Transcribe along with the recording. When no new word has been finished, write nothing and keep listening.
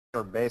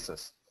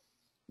basis.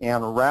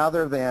 And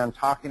rather than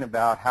talking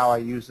about how I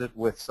use it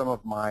with some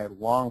of my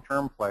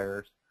long-term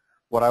players,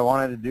 what I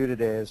wanted to do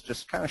today is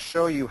just kind of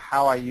show you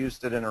how I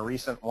used it in a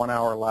recent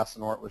one-hour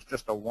lesson where it was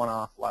just a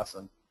one-off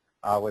lesson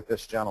with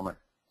this gentleman.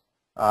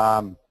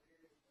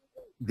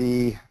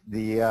 The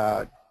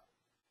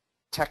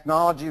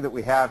technology that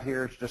we have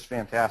here is just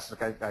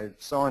fantastic. I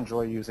so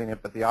enjoy using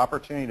it, but the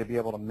opportunity to be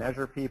able to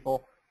measure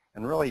people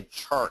and really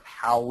chart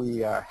how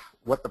we,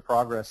 what the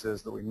progress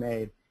is that we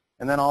made,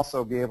 and then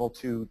also be able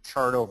to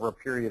chart over a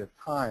period of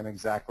time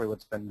exactly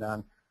what's been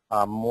done,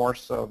 more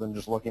so than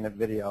just looking at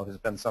video, has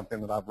been something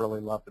that I've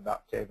really loved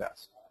about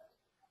KVest.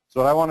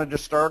 So what I want to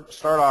just start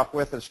off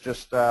with is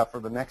just for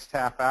the next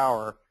half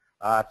hour,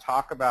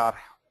 talk about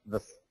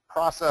the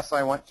process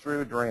I went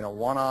through during a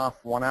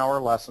one-off, one-hour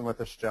lesson with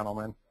this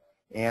gentleman,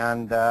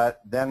 and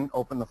then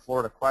open the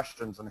floor to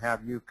questions and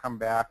have you come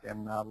back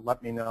and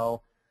let me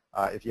know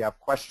if you have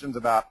questions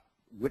about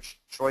which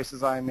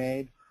choices I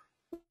made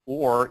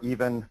or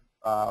even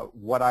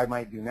what I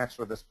might do next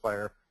with this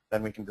player.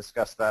 Then we can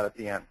discuss that at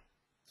the end.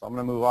 So I'm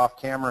going to move off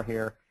camera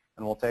here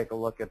and we'll take a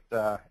look at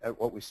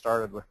what we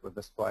started with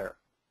this player.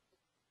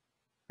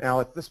 Now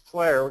with this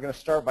player, we're going to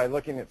start by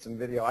looking at some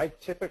video. I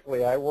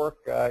work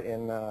at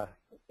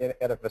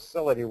a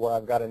facility where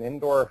I've got an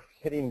indoor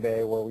hitting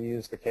bay where we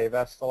use the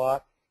KVest a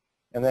lot,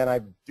 and then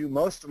I do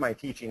most of my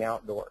teaching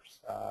outdoors.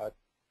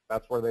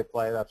 That's where they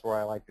play. That's where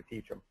I like to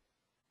teach them.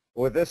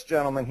 With this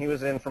gentleman, he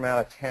was in from out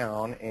of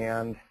town,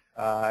 and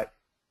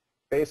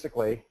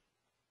basically,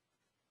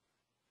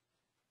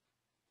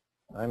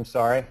 I'm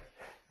sorry,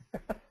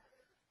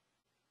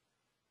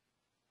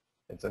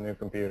 it's a new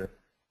computer.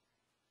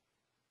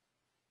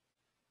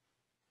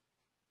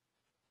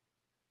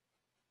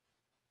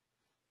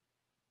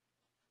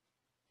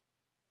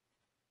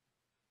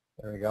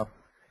 There we go.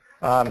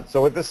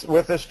 So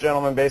with this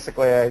gentleman,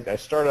 basically, I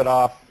started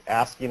off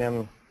asking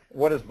him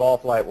what his ball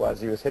flight was.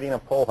 He was hitting a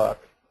pull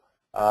hook,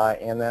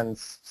 and then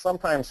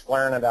sometimes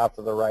flaring it out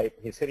to the right.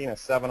 He's hitting a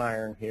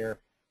 7-iron here,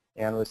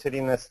 and was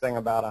hitting this thing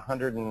about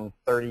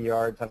 130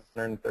 yards,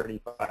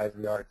 135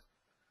 yards.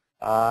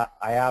 I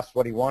asked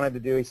what he wanted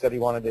to do. He said he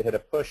wanted to hit a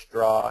push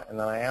draw, and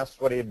then I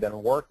asked what he had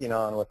been working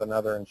on with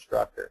another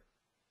instructor.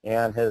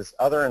 And his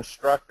other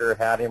instructor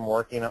had him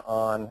working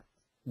on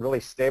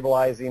really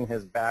stabilizing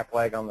his back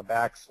leg on the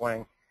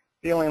backswing,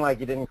 feeling like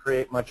he didn't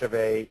create much of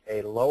a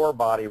lower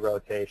body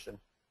rotation,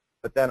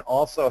 but then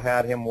also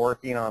had him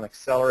working on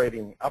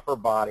accelerating the upper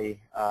body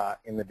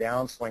in the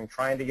downswing,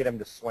 trying to get him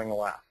to swing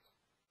left.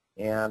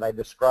 And I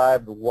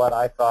described what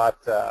I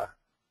thought,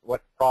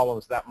 what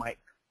problems that might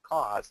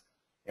cause.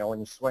 You know, when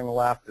you swing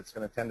left, it's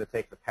going to tend to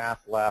take the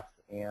path left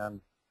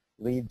and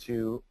lead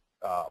to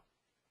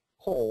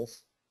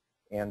pulls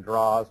and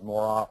draws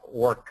more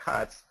or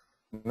cuts,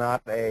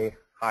 not a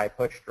high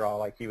push draw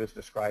like he was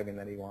describing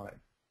that he wanted.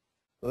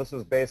 So this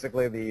was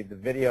basically the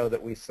video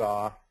that we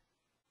saw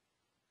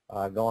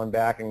going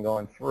back and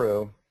going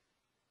through.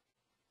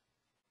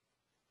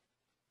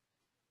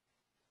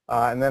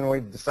 And then we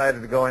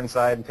decided to go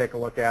inside and take a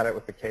look at it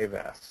with the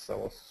KVest. So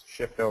we'll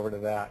shift over to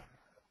that.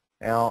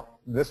 Now,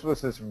 this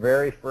was his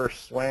very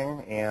first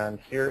swing, and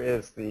here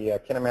is the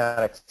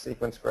kinematic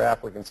sequence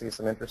graph. We can see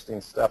some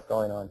interesting stuff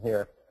going on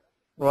here.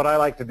 What I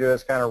like to do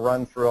is kind of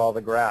run through all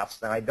the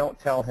graphs. Now, I don't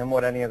tell him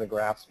what any of the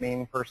graphs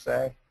mean per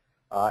se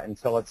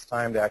until it's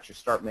time to actually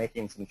start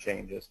making some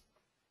changes.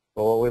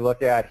 But what we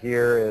look at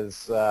here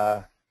is,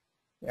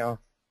 you know,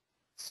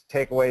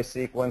 takeaway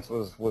sequence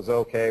was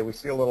okay. We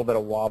see a little bit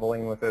of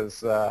wobbling with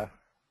his, you know,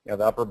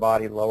 the upper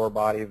body, lower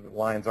body. The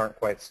lines aren't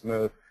quite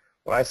smooth.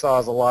 What I saw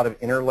is a lot of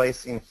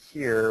interlacing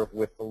here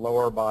with the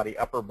lower body,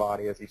 upper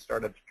body as he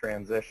started to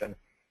transition,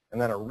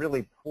 and then a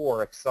really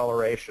poor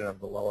acceleration of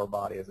the lower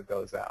body as it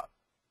goes out.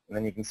 And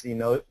then you can see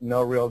no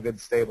real good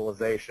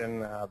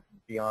stabilization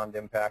beyond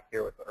impact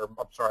here,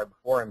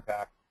 before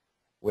impact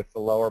with the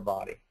lower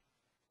body.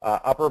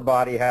 Upper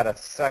body had a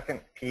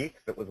second peak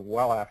that was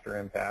well after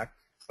impact,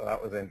 so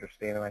that was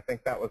interesting. And I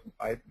think that was,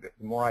 the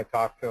more I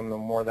talked to him, the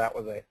more that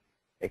was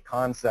a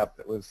concept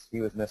that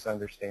he was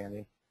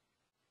misunderstanding.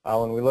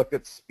 When we looked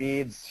at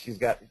speeds, she's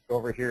got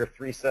over here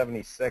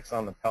 376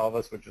 on the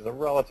pelvis, which is a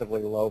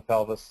relatively low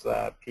pelvis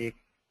peak.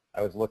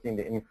 I was looking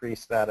to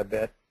increase that a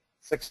bit.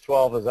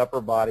 612, his upper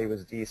body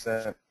was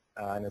decent,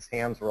 and his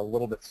hands were a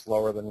little bit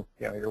slower than,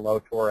 you know, your low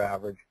tour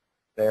average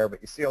there.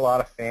 But you see a lot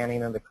of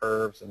fanning in the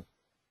curves, and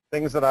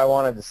things that I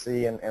wanted to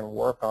see and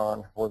work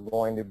on were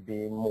going to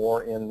be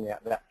more in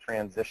that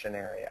transition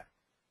area.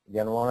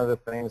 Again, one of the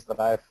things that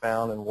I've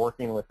found in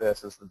working with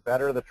this is the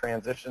better the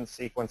transition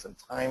sequence and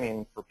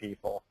timing for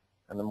people,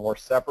 and the more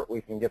separate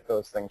we can get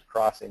those things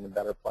crossing, the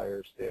better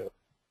players do.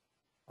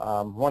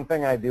 One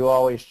thing I do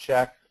always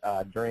check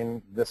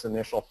during this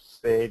initial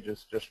stage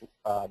is just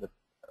a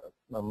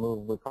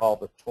move we call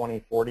the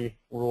 20-40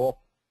 rule.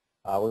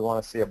 We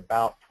want to see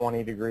about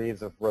 20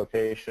 degrees of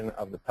rotation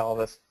of the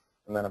pelvis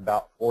and then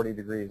about 40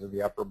 degrees of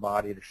the upper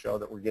body to show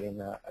that we're getting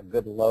a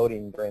good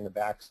loading during the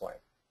backswing.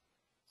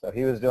 So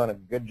he was doing a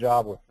good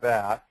job with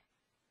that.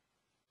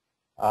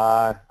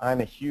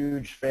 I'm a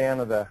huge fan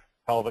of the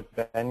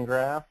pelvic bend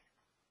graph.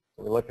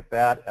 So we look at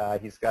that.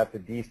 He's got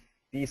the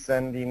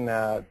descending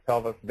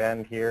pelvic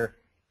bend here,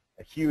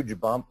 a huge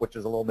bump, which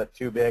is a little bit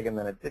too big, and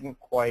then it didn't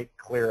quite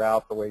clear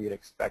out the way you'd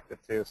expect it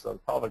to. So the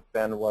pelvic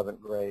bend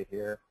wasn't great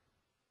here.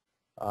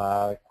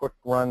 Quick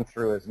run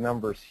through his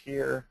numbers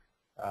here.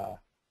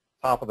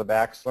 Top of the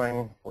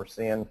backswing, we're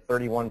seeing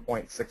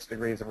 31.6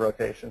 degrees of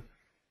rotation.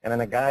 And in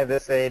a guy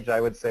this age,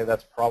 I would say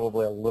that's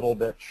probably a little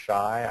bit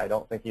shy. I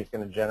don't think he's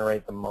going to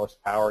generate the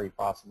most power he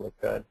possibly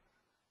could.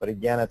 But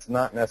again, it's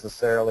not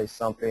necessarily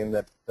something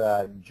that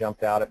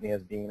jumped out at me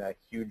as being a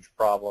huge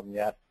problem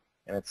yet.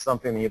 And it's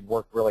something he'd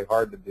worked really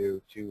hard to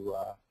do to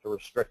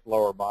restrict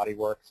lower body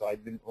work. So I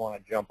didn't want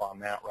to jump on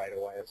that right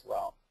away as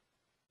well.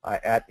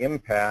 At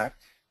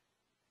impact,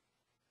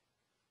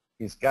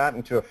 he's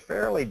gotten to a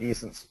fairly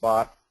decent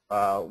spot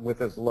with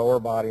his lower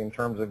body in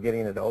terms of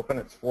getting it open.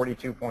 It's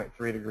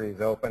 42.3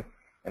 degrees open,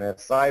 and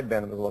his side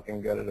bend was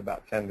looking good at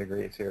about 10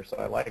 degrees here, so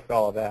I liked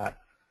all of that.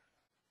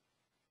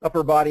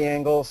 Upper body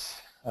angles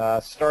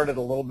started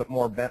a little bit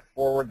more bent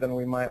forward than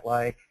we might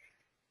like.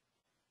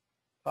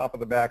 Top of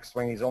the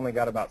backswing, he's only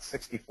got about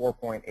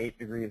 64.8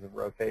 degrees of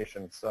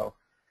rotation, so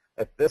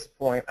at this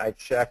point I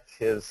checked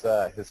his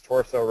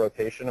torso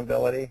rotation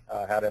ability,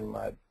 had him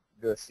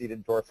do a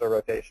seated torso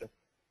rotation.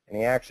 And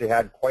he actually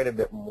had quite a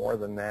bit more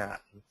than that.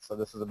 So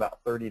this is about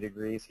 30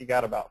 degrees. He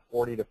got about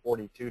 40 to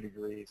 42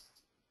 degrees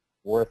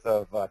worth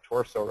of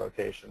torso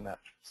rotation, that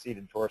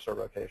seated torso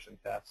rotation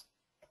test.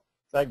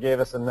 So that gave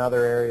us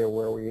another area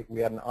where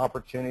we had an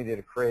opportunity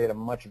to create a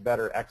much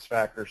better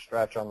X-factor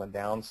stretch on the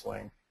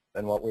downswing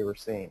than what we were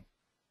seeing.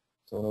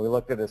 So when we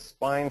looked at his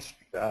spine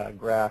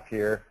graph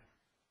here,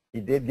 he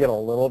did get a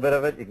little bit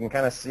of it. You can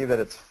kind of see that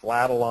it's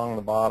flat along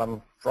the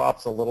bottom,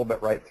 drops a little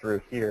bit right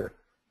through here.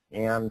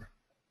 And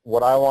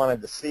what I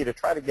wanted to see to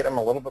try to get him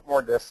a little bit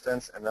more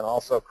distance and then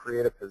also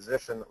create a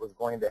position that was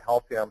going to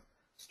help him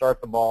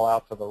start the ball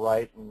out to the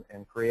right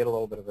and create a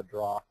little bit of a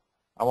draw.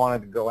 I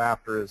wanted to go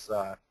after his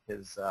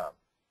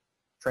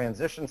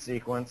transition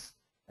sequence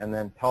and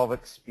then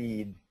pelvic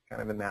speed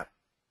kind of in that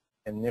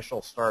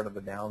initial start of the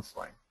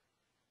downswing.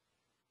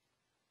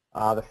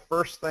 The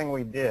first thing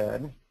we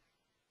did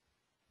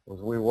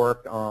was we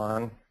worked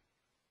on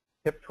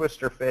hip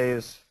twister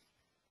phase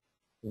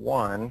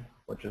 1,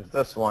 which is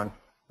this one.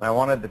 I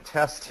wanted to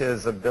test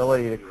his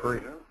ability to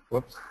create,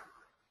 whoops.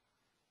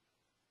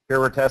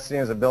 Here we're testing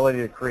his ability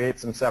to create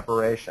some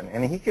separation.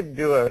 And he could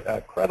do a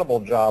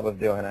credible job of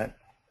doing it.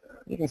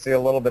 You can see a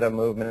little bit of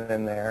movement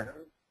in there.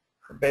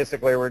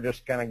 Basically, we're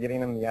just kind of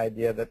getting him the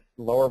idea that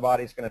the lower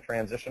body's going to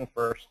transition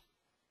first,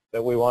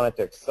 that we want it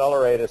to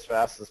accelerate as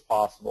fast as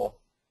possible,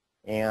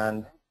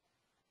 and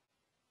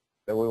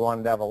that we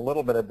wanted to have a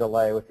little bit of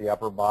delay with the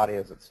upper body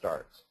as it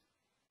starts.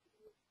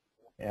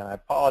 And I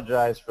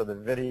apologize for the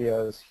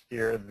videos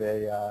here.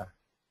 They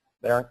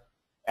aren't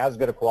as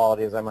good a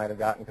quality as I might have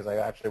gotten because I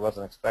actually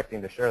wasn't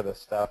expecting to share this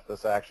stuff.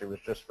 This actually was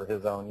just for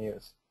his own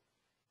use.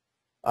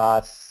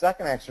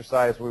 Second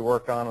exercise we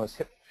worked on was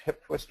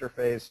hip twister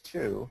phase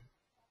 2.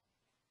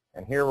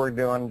 And here we're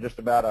doing just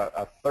about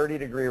a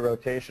 30-degree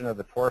rotation of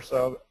the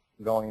torso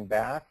going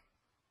back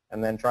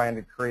and then trying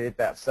to create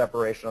that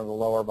separation of the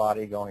lower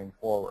body going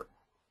forward.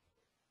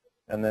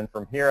 And then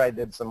from here, I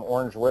did some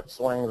orange whip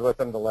swings with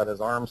him to let his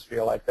arms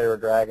feel like they were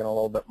dragging a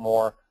little bit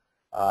more.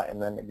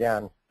 And then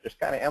again, just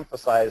kind of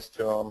emphasized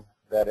to him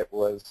that it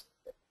was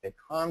a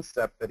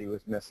concept that he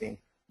was missing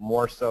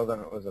more so than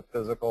it was a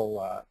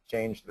physical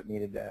change that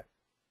needed to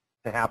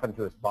happen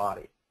to his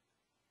body.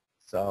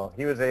 So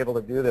he was able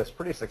to do this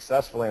pretty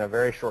successfully in a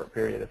very short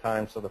period of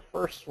time. So the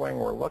first swing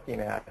we're looking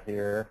at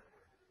here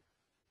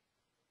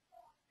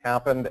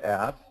happened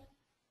at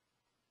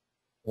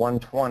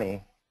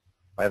 120.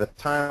 By the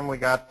time we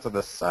got to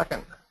the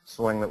second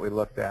swing that we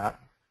looked at,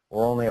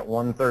 we're only at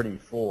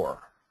 134.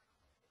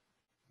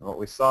 And what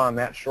we saw in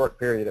that short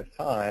period of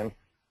time,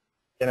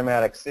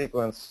 kinematic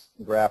sequence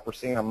graph, we're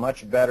seeing a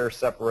much better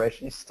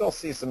separation. You still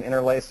see some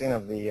interlacing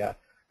of the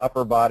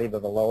upper body to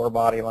the lower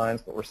body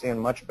lines, but we're seeing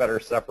much better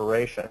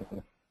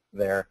separation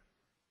there.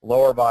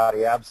 Lower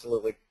body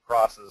absolutely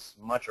crosses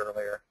much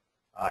earlier,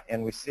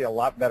 and we see a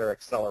lot better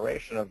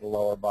acceleration of the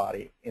lower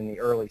body in the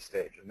early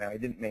stages. Now, he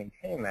didn't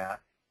maintain that,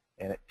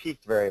 and it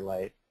peaked very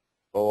late.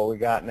 But what we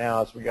got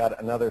now is we got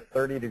another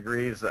 30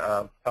 degrees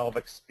of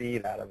pelvic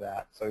speed out of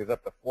that. So he's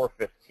up to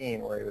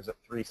 415 where he was at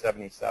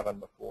 377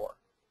 before.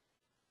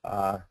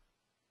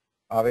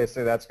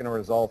 Obviously, that's going to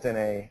result in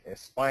a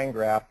spine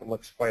graph that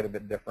looks quite a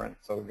bit different.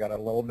 So we've got a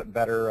little bit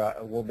better,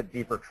 a little bit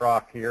deeper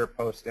trough here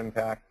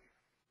post-impact.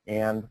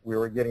 And we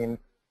were getting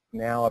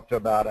now up to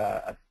about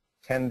a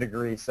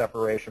 10-degree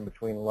separation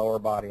between lower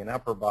body and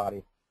upper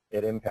body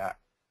at impact.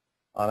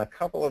 On a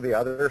couple of the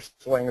other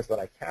swings that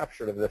I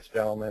captured of this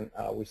gentleman,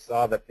 we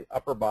saw that the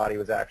upper body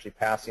was actually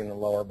passing the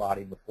lower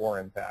body before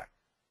impact.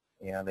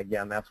 And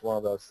again, that's one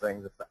of those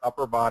things. If the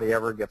upper body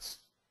ever gets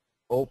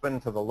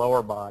open to the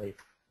lower body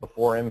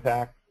before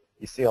impact,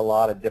 you see a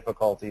lot of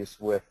difficulties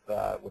with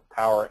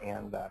power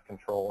and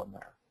control in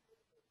there.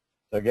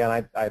 So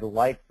again, I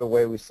like the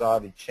way we saw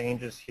the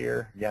changes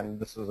here. Again,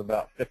 this was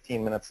about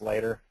 15 minutes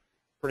later.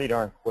 pretty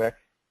darn quick.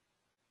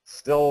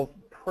 Still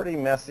pretty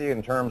messy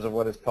in terms of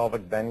what his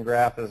pelvic bend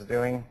graph is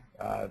doing.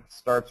 It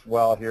starts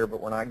well here,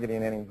 but we're not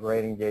getting any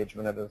great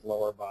engagement of his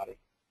lower body.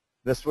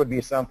 This would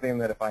be something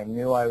that if I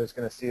knew I was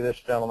going to see this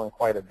gentleman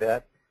quite a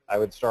bit, I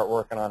would start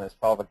working on his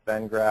pelvic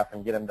bend graph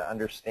and get him to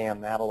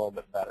understand that a little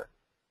bit better.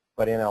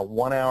 But in a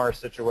 1 hour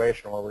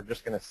situation where we're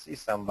just going to see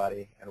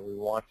somebody and we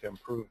want to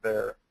improve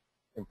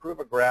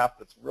a graph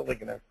that's really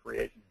going to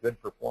create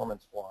good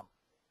performance for them,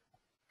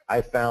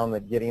 I found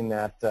that getting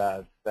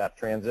that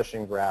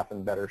transition graph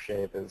in better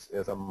shape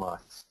is a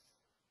must.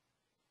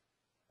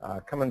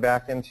 Coming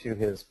back into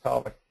his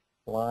pelvic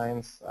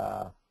lines,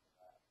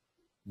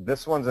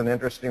 this one's an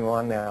interesting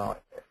one now.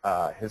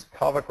 His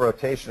pelvic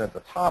rotation at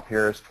the top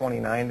here is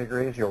 29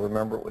 degrees. You'll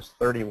remember it was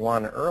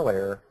 31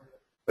 earlier.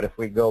 But if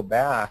we go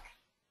back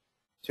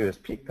to his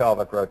peak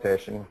pelvic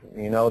rotation,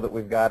 you know that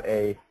we've got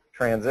a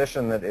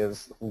transition that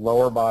is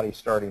lower body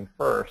starting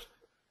first.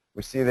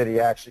 We see that he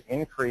actually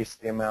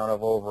increased the amount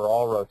of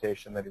overall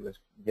rotation that he was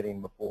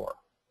getting before.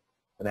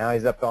 So now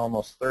he's up to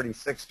almost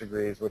 36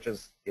 degrees, which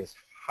is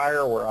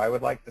higher where I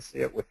would like to see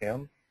it with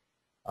him.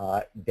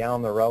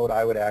 Down the road,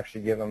 I would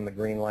actually give him the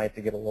green light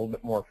to get a little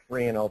bit more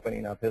free in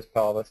opening up his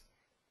pelvis.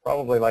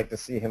 Probably like to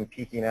see him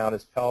peaking out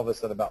his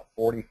pelvis at about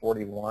 40,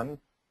 41,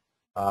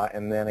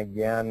 and then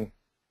again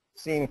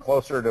seeing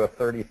closer to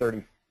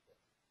a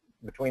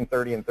between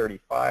 30 and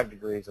 35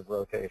 degrees of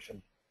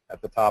rotation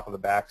at the top of the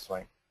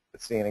backswing.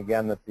 But seeing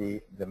again that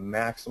the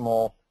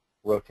maximal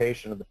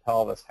rotation of the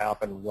pelvis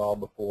happened well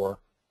before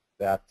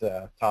that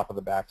top of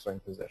the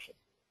backswing position.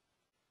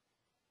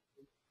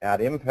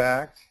 At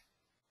impact,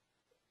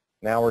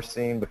 now we're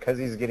seeing, because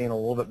he's getting a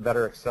little bit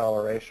better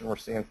acceleration, we're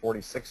seeing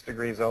 46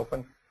 degrees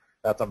open.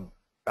 That's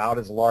about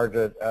as large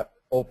an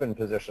open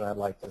position I'd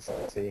like to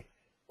see.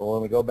 But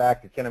when we go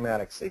back to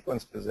kinematic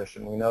sequence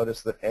position, we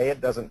notice that A,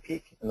 it doesn't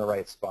peak in the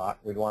right spot.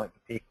 We'd want it to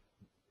peak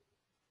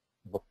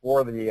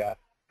before the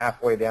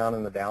halfway down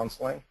in the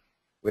downswing.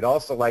 We'd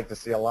also like to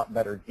see a lot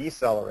better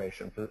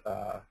deceleration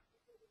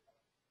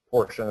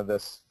portion of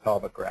this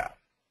pelvic graph.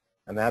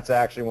 And that's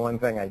actually one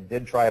thing I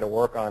did try to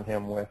work on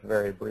him with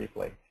very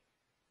briefly.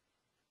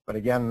 But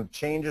again, the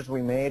changes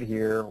we made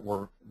here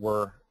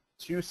were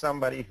to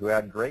somebody who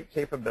had great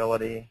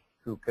capability,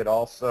 who could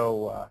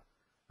also,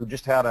 who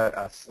just had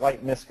a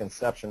slight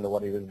misconception to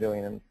what he was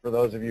doing. And for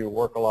those of you who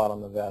work a lot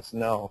on the vest,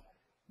 know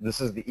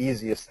this is the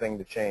easiest thing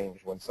to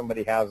change. When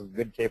somebody has a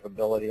good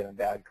capability and a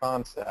bad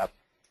concept,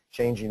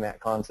 changing that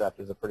concept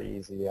is a pretty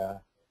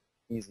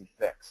easy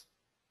fix.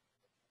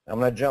 I'm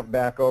going to jump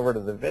back over to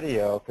the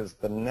video because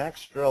the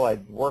next drill I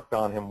worked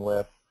on him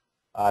with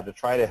to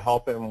try to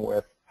help him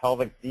with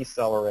pelvic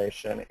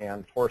deceleration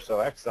and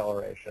torso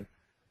acceleration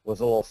was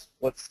a little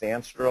split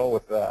stance drill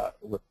with the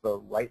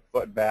right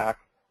foot back,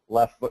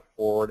 left foot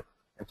forward,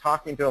 and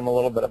talking to him a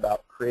little bit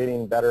about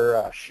creating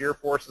better shear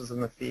forces in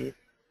the feet,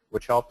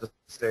 which helped to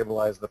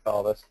stabilize the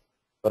pelvis,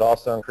 but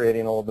also in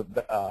creating a little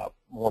bit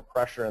more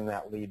pressure in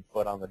that lead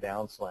foot on the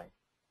downswing.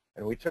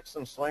 And we took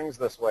some swings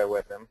this way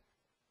with him,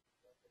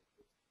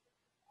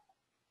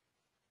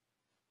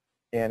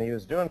 and he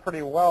was doing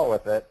pretty well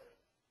with it,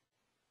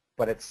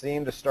 but it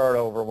seemed to start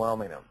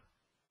overwhelming him.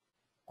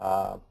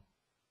 So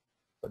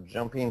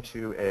jumping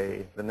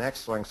to the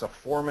next swing, so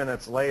 4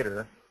 minutes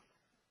later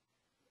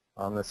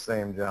on the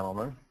same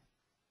gentleman,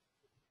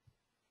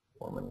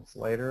 4 minutes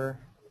later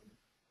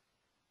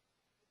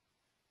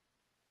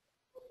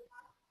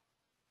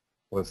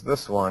was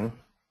this one.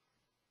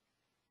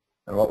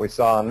 And what we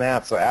saw on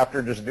that, so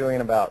after just doing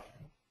about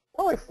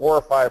probably 4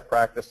 or 5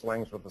 practice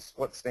swings with the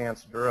split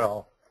stance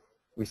drill,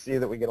 we see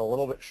that we get a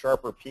little bit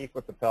sharper peak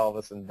with the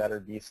pelvis and better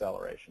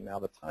deceleration. Now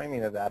the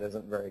timing of that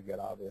isn't very good,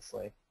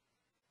 obviously,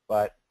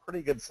 but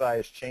pretty good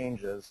sized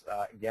changes,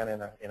 again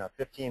in a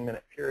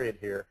 15-minute period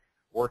here,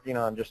 working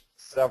on just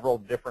several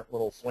different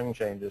little swing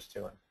changes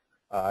to him.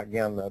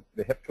 Again,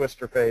 the hip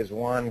twister phase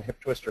 1, hip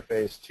twister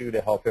phase 2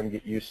 to help him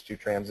get used to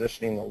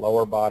transitioning the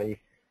lower body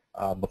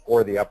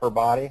before the upper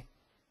body,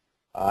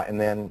 and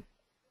then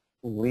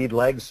lead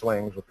leg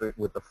swings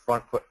with the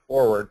front foot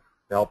forward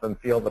to help him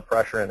feel the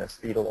pressure in his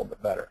feet a little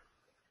bit better.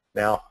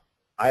 Now,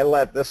 I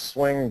let this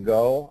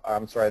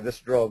this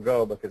drill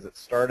go because it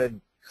started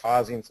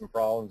causing some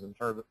problems in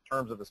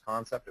terms of his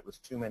concept. It was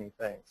too many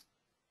things.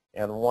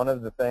 And one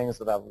of the things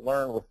that I've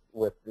learned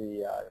with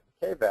the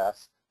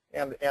KVAS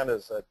and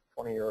as a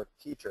 20-year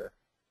teacher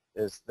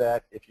is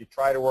that if you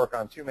try to work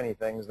on too many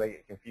things, they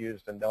get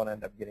confused and don't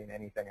end up getting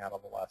anything out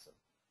of the lesson.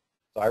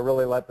 So I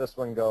really let this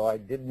one go. I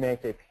did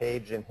make a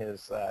page in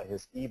his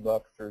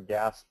ebook through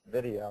GAS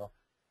video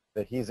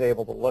that he's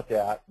able to look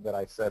at that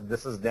I said,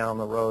 this is down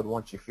the road.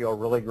 Once you feel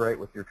really great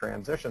with your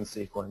transition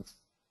sequence,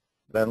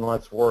 then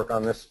let's work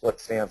on this split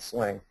stance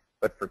swing.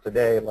 But for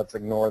today, let's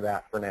ignore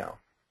that for now.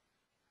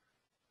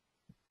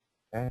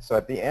 Okay, so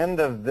at the end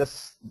of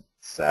this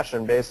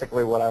session,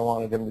 basically what I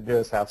wanted him to do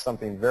is have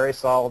something very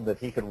solid that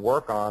he could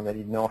work on, that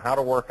he'd know how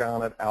to work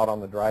on it out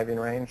on the driving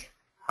range,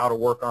 how to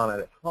work on it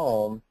at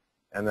home,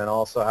 and then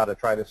also how to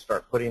try to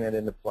start putting it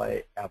into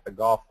play at the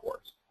golf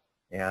course.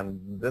 And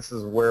this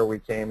is where we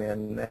came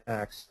in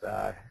next,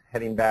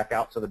 heading back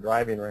out to the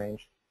driving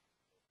range.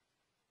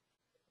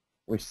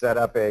 We set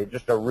up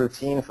just a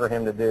routine for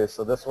him to do.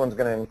 So this one's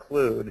going to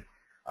include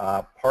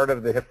part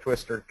of the hip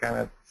twister kind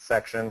of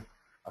section,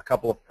 a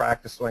couple of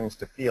practice swings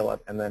to feel it,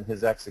 and then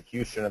his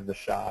execution of the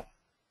shot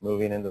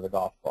moving into the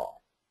golf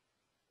ball.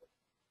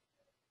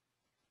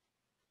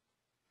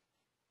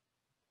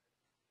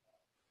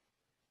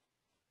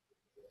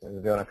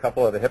 He's doing a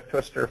couple of the hip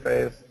twister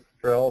phase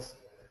drills.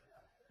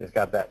 He's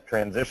got that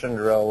transition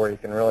drill where you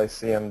can really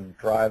see him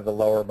drive the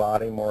lower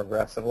body more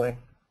aggressively.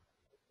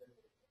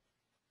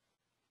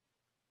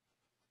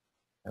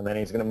 And then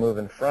he's going to move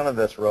in front of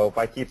this rope.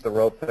 I keep the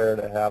rope there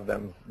to have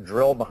them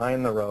drill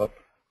behind the rope,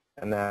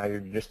 and now you're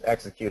just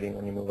executing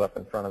when you move up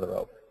in front of the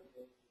rope.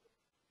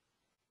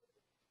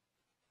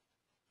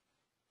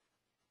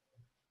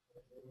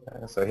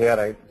 So he had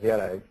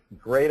a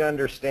great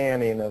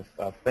understanding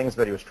of things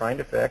that he was trying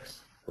to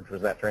fix, which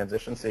was that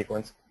transition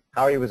sequence,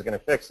 how he was going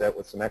to fix it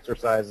with some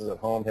exercises at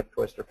home, hip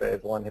twister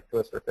phase 1, hip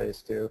twister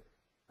phase 2,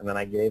 and then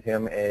I gave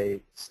him a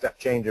step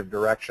change of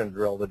direction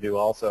drill to do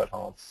also at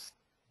home.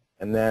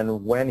 And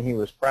then when he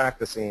was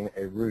practicing,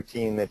 a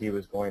routine that he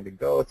was going to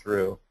go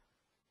through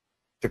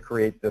to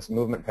create this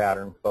movement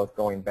pattern, both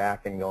going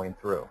back and going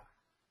through.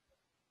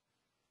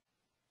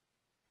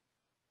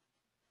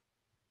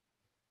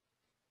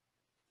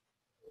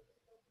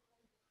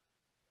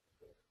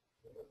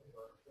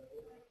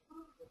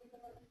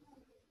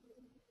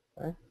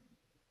 Okay.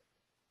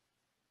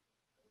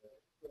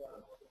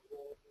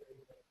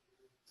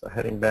 So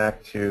heading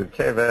back to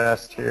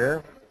K-Vest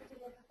here.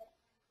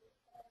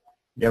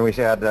 Again, we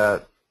had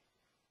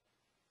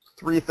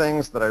two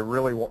things that I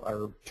really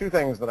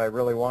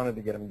wanted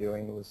to get him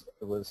doing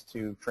was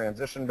to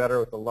transition better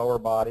with the lower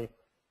body,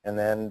 and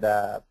then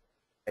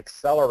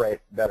accelerate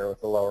better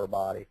with the lower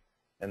body.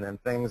 And then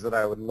things that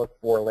I would look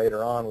for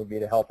later on would be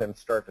to help him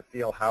start to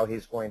feel how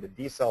he's going to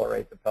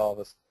decelerate the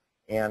pelvis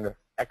and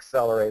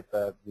accelerate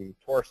the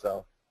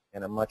torso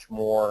in a much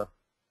more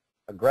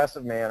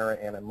aggressive manner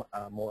and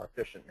a more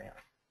efficient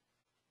manner.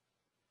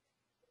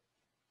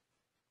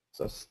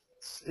 So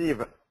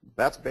Steve,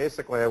 that's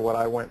basically what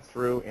I went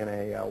through in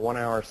a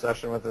 1-hour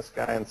session with this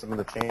guy and some of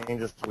the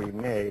changes we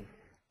made.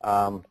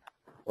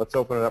 Let's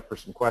open it up for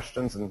some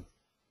questions and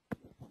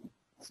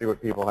see what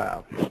people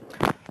have.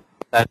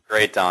 That's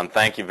great, Don.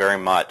 Thank you very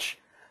much.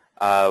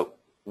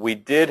 We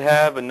did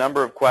have a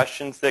number of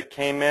questions that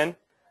came in.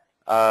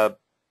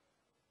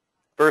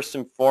 First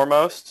and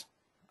foremost,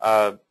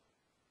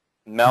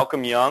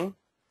 Malcolm Young.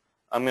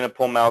 I'm going to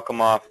pull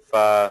Malcolm off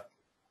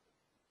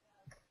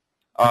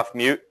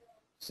mute.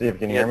 Steve,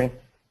 can you hear me?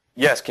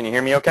 Yes, can you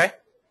hear me okay?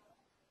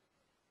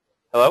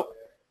 Hello?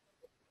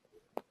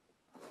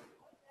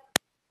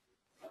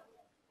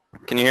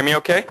 Can you hear me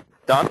okay?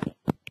 Don?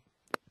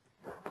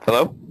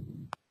 Hello?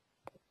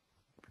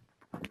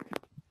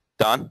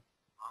 Don?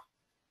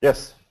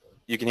 Yes.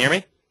 You can hear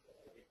me?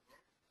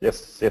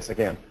 Yes, I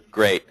can.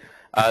 Great.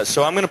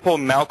 So I'm going to pull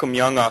Malcolm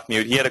Young off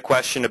mute. He had a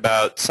question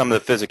about some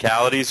of the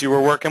physicalities you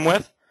were working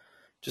with.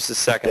 Just a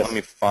second. Yes. Let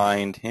me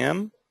find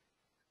him.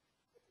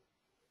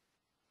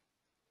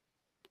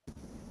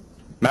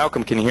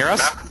 Malcolm, can you hear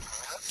us?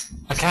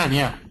 I can,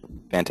 yeah.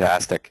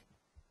 Fantastic.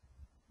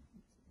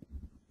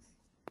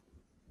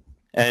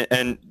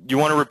 And you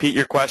want to repeat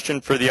your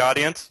question for the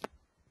audience?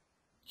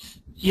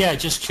 Yeah,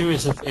 just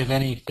curious if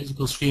any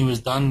physical screen was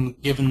done,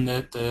 given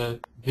the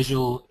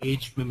visual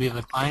age maybe of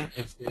the client,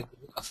 if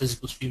a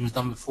physical screen was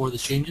done before the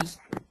changes?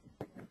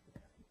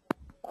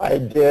 I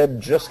did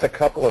just a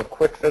couple of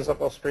quick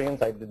physical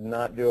screens. I did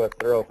not do a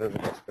thorough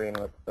physical screen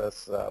with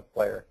this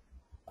player.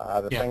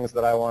 The things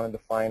that I wanted to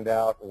find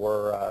out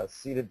were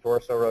seated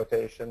torso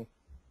rotation.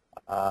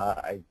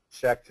 I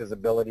checked his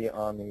ability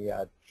on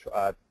the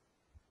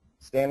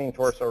standing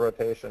torso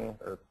rotation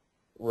or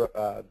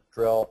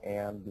drill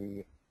and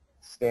the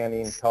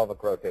standing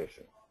pelvic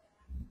rotation.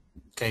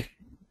 Okay.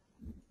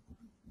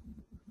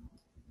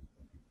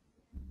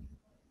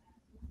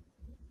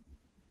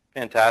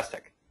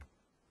 Fantastic.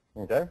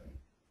 Okay.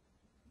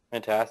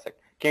 Fantastic.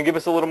 Can you give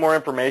us a little more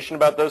information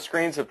about those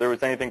screens, if there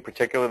was anything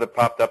particular that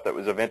popped up that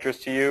was of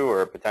interest to you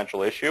or a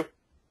potential issue?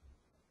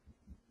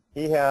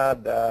 He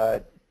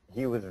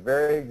was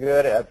very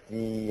good at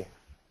the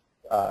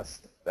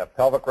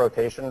pelvic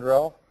rotation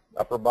drill.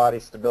 Upper body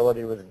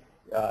stability was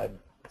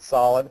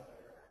solid.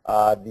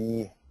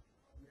 The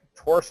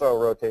torso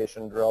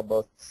rotation drill,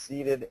 both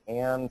seated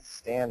and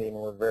standing,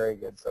 were very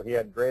good. So he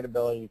had great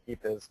ability to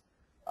keep his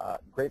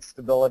great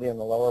stability in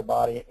the lower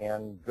body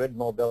and good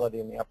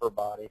mobility in the upper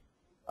body.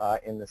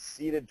 In the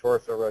seated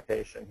torso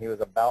rotation, he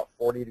was about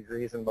 40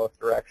 degrees in both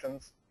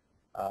directions.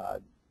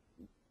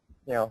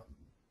 You know,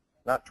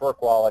 not tour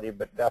quality,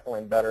 but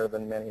definitely better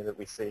than many that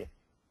we see.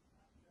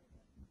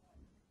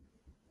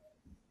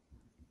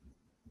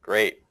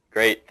 Great,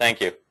 great.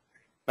 Thank you.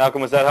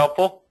 Malcolm, was that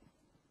helpful?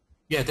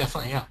 Yeah,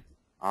 definitely, yeah.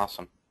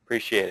 Awesome.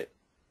 Appreciate it.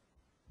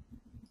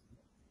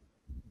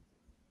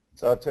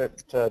 So to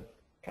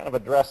kind of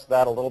address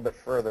that a little bit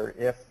further,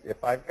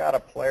 if I've got a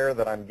player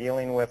that I'm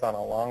dealing with on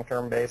a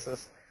long-term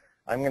basis,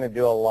 I'm going to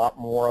do a lot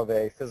more of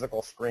a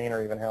physical screen,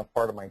 or even have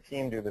part of my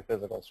team do the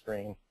physical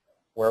screen,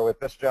 where with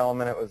this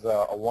gentleman it was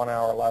a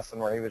 1-hour lesson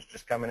where he was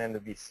just coming in to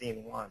be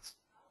seen once.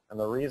 And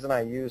the reason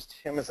I used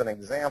him as an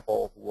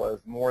example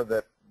was more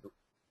that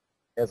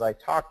as I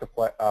talk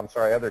to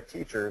other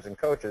teachers and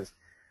coaches,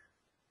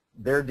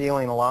 they're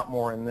dealing a lot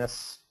more in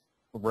this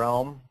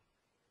realm.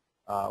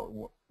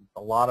 A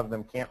lot of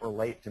them can't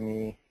relate to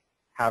me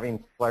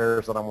having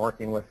players that I'm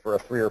working with for a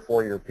 3 or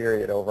 4 year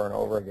period over and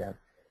over again.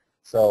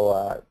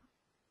 So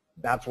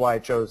that's why I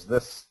chose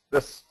this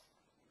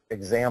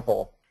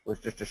example, was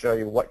just to show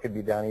you what could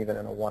be done even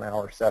in a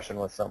 1-hour session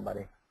with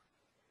somebody.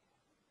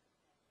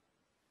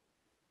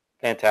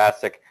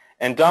 Fantastic.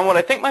 And Don, what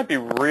I think might be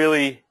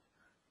really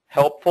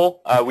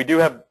helpful, we do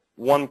have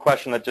one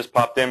question that just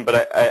popped in,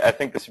 but I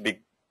think this would be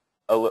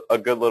a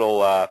good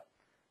little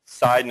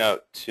side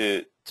note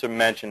to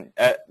mention.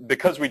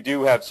 Because we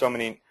do have so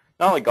many,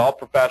 not only golf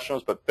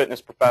professionals, but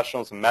fitness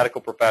professionals and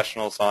medical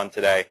professionals on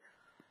today,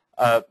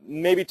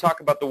 maybe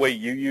talk about the way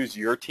you use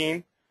your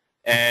team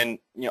and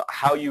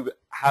how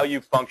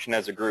you function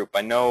as a group.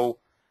 I know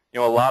a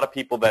lot of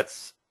people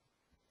that's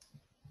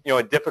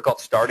a difficult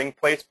starting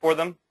place for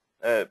them.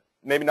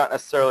 Maybe not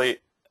necessarily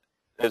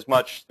as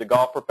much the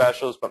golf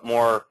professionals, but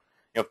more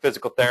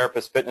physical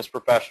therapists, fitness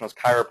professionals,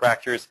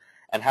 chiropractors,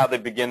 and how they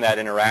begin that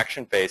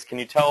interaction phase. Can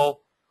you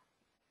tell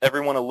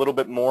everyone a little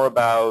bit more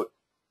about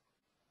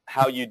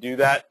how you do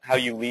that, how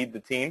you lead the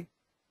team?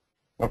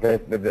 Okay,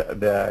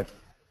 the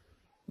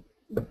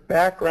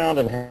background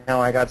and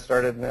how I got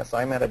started in this,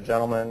 I met a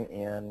gentleman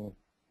in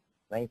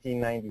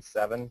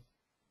 1997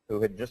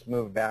 who had just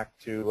moved back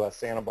to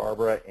Santa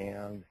Barbara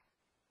and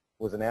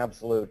was an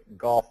absolute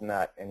golf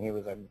nut, and he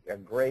was a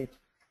great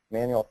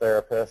manual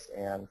therapist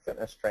and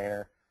fitness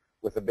trainer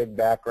with a big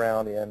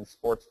background in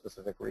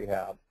sports-specific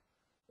rehab.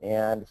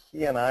 And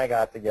he and I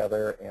got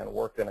together and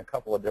worked in a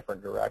couple of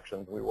different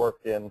directions. We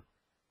worked in,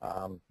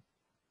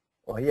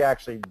 well, he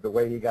actually, the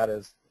way he got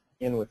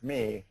in with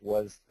me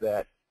was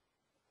that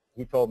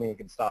he told me he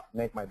could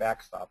make my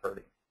back stop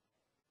hurting.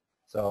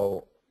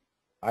 So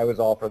I was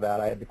all for that.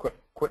 I had to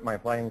quit my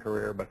playing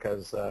career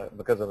because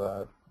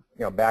of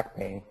back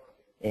pain.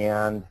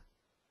 And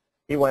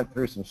he went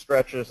through some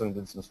stretches and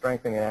did some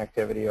strengthening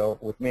activity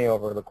with me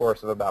over the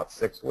course of about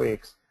 6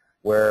 weeks,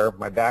 where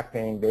my back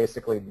pain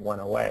basically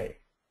went away.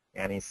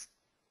 And he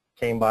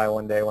came by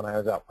one day when I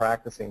was out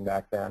practicing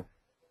back then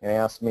and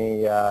asked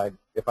me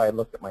if I had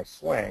looked at my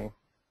swing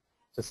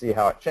to see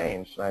how it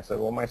changed. And I said,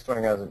 well, my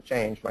swing hasn't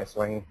changed. My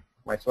swing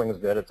is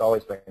good. It's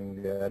always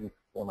been good.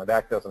 Well, my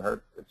back doesn't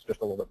hurt. It's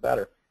just a little bit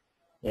better.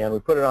 And we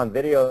put it on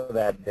video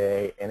that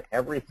day, and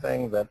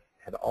everything that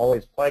had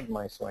always plagued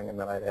my swing and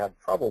that I'd had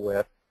trouble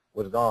with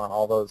was gone,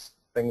 all those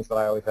things that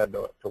I always had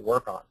to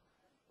work on.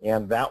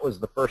 And that was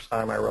the first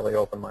time I really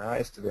opened my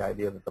eyes to the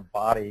idea that the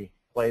body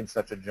played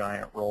such a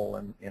giant role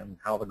in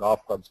how the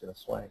golf club's going to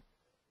swing.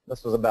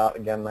 This was about,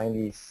 again,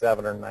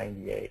 97 or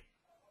 98.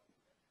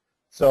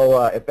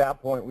 So at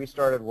that point, we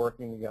started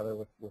working together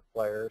with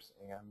players,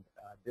 and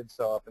did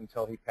so up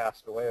until he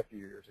passed away a few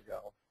years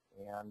ago.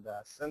 And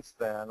since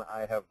then,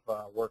 I have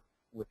worked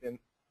within,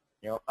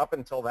 up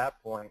until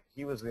that point,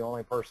 he was the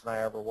only person I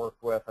ever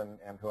worked with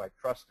and who I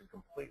trusted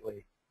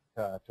completely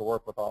to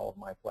work with all of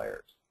my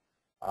players.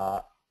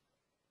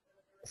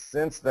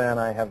 Since then,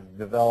 I have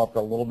developed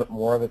a little bit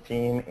more of a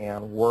team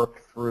and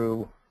worked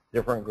through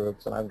different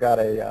groups. And I've got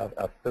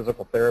a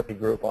physical therapy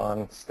group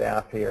on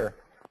staff here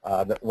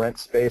that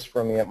rents space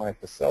from me at my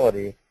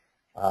facility.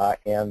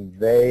 And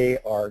they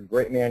are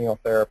great manual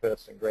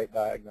therapists and great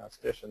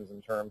diagnosticians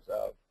in terms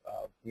of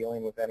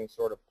dealing with any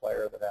sort of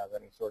player that has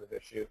any sort of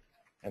issue,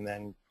 and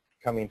then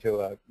coming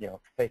to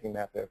taking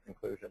that to a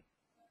conclusion.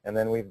 And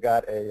then we've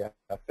got a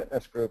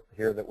fitness group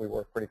here that we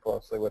work pretty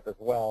closely with as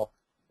well,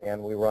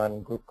 and we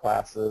run group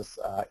classes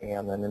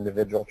and then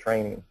individual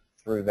training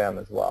through them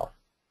as well.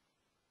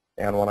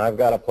 And when I've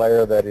got a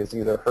player that is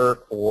either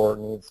hurt or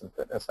needs some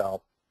fitness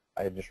help,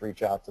 I just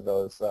reach out to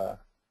those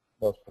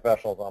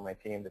professionals on my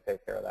team to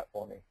take care of that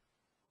for me.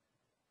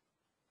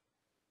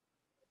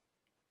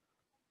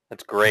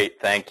 That's great.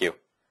 Thank you.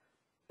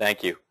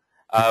 Thank you.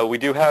 We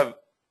do have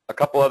a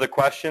couple other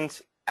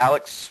questions.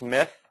 Alex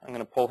Smith, I'm going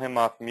to pull him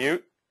off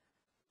mute.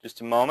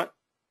 Just a moment.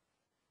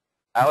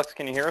 Alex,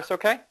 can you hear us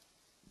okay?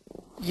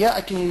 Yeah,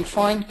 I can hear you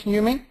fine. Can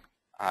you hear me?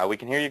 We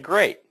can hear you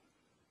great.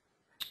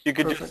 You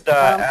could Perfect. just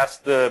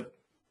ask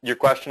your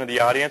question to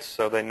the audience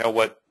so they know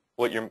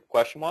what your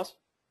question was.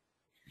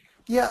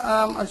 Yeah,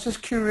 I was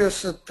just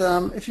curious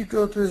that if you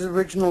go to his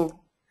original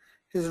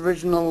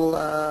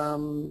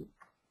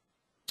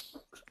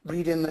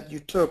reading that you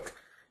took,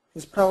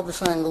 his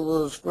pelvis angle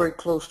was very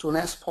close to an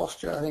S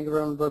posture, I think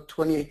around about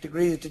 28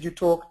 degrees. Did you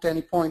talk at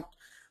any point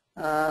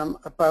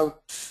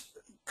about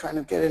kind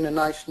of getting a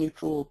nice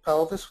neutral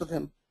pelvis with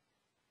him?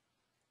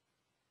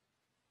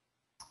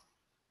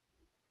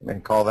 Let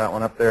me call that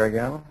one up there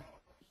again.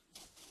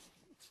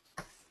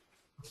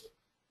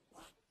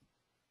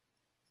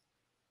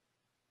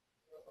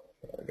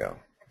 There we go.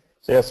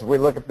 So yes, if we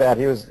look at that,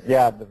 he was,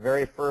 the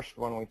very first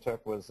one we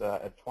took was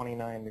at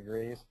 29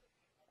 degrees.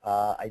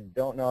 I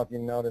don't know if you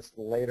noticed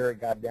later it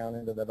got down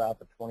into about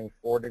the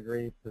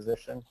 24-degree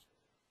position.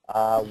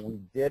 We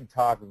did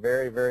talk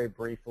very, very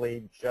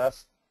briefly,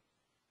 just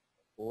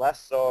less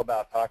so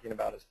about talking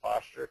about his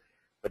posture,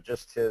 but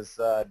just his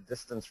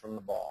distance from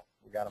the ball.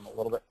 We got him a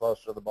little bit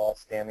closer to the ball,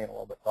 standing a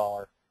little bit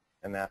taller,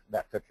 and that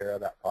took care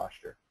of that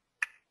posture.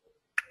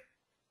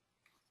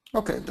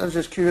 Okay, I was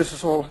just curious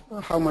as well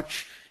how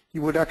much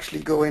you would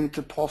actually go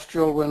into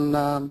postural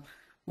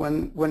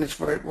when it's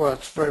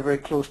very, very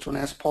close to an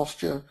S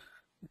posture.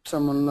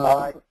 Someone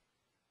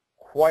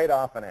quite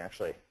often,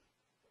 actually.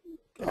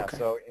 Yeah. Okay.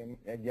 So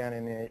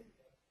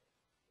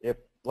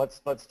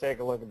let's take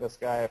a look at this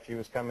guy. If he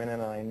was coming in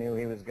and I knew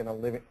he was going to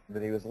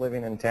that he was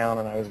living in town,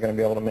 and I was going to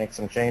be able to make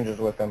some changes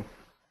with him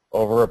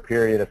over a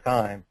period of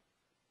time.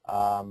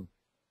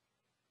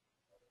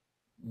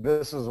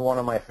 This is one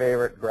of my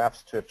favorite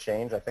graphs to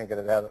change. I think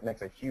it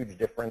makes a huge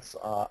difference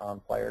on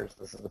players.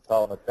 This is the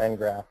pelvic bend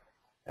graph.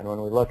 And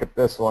when we look at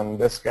this one,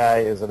 this guy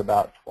is at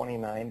about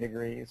 29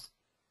 degrees,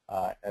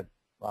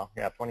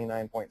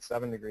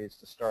 29.7 degrees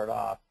to start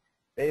off.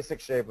 Basic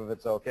shape of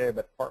it's okay,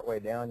 but partway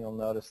down you'll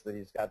notice that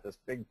he's got this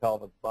big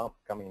pelvic bump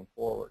coming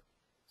forward.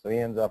 So he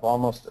ends up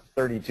almost at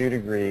 32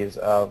 degrees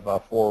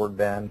of forward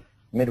bend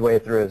midway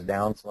through his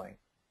downswing.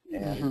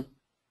 And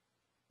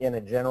in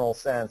a general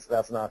sense,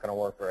 that's not going to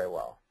work very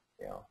well.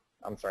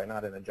 I'm sorry,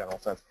 not in a general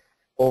sense.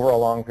 Over a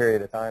long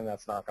period of time,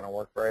 that's not going to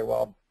work very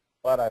well.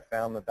 But I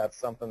found that that's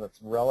something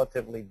that's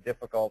relatively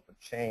difficult to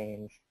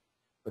change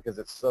because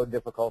it's so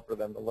difficult for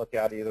them to look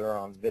at either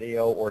on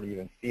video or to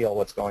even feel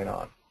what's going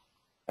on.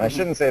 And I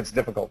shouldn't say it's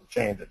difficult to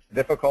change. It's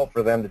difficult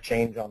for them to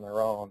change on their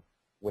own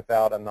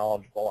without a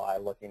knowledgeable eye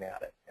looking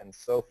at it. And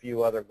so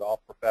few other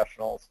golf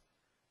professionals,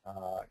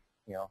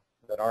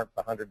 that aren't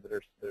the 100 that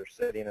are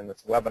sitting in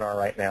this webinar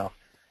right now,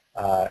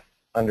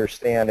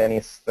 understand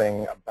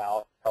anything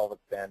about pelvic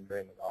bend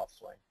during the golf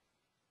swing.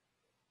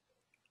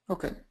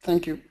 Okay,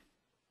 thank you.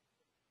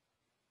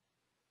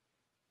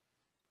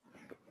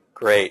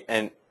 Great,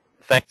 and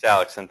thanks,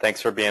 Alex, and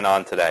thanks for being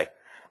on today.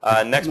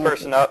 Next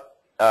person up,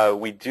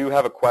 we do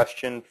have a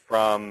question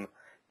from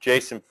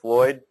Jason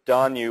Floyd.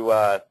 Don, you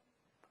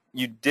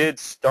did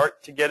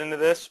start to get into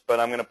this, but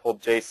I'm going to pull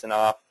Jason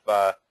off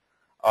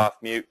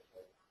mute.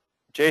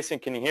 Jason,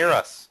 can you hear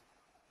us?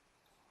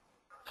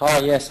 Hi,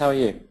 yes, how are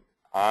you?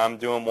 I'm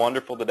doing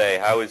wonderful today.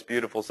 How is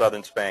beautiful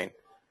southern Spain?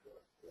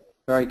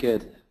 Very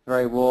good.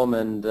 Very warm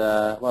and,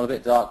 well, a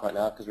bit dark right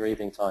now because we're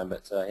evening time,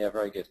 but yeah,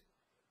 very good.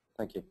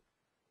 Thank you.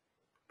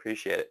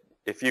 Appreciate it.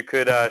 If you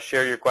could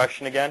share your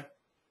question again.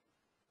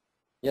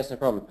 Yes, no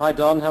problem. Hi,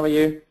 Don. How are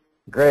you?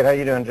 Great. How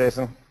you doing,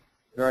 Jason?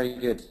 Very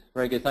good.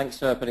 Very good. Thanks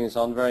for putting this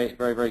on. Very,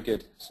 very, very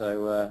good.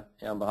 So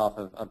yeah, on behalf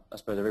of, I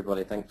suppose,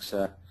 everybody, thanks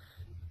for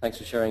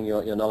sharing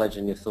your knowledge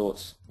and your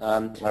thoughts.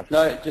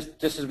 No,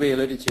 just as we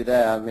alluded to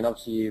there, I mean,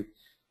 obviously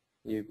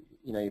you've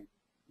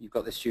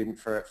got this student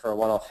for a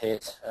one-off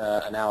hit,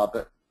 an hour,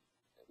 but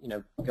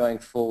going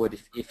forward,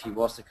 if he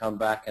was to come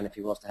back and if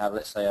he was to have,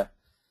 let's say,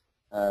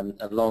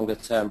 a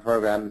longer-term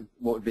program,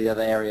 what would be the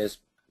other areas,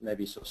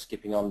 maybe sort of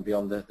skipping on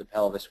beyond the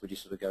pelvis, would you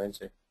sort of go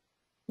into?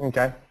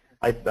 Okay.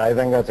 I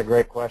think that's a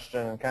great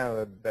question and kind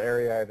of the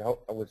area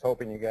I was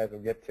hoping you guys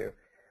would get to.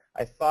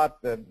 I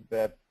thought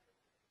that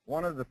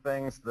one of the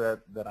things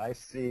that I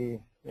see,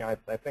 I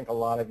think a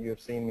lot of you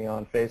have seen me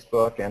on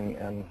Facebook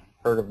and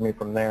heard of me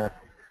from there.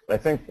 But I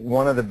think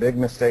one of the big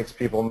mistakes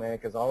people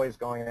make is always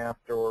going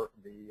after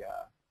the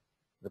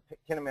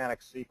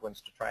kinematic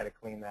sequence to try to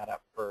clean that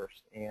up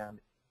first. And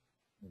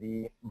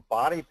the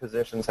body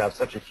positions have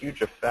such a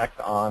huge effect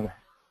on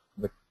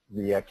the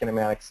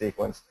kinematic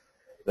sequence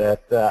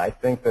that I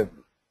think that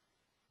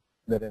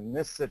in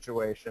this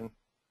situation,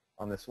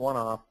 on this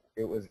one-off,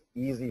 it was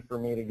easy for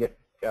me to get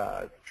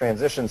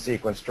transition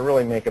sequence to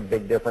really make a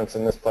big difference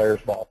in this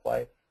player's ball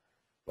play.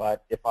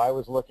 But if I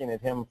was looking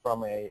at him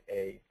from a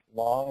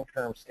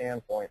long-term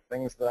standpoint,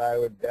 things that I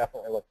would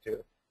definitely look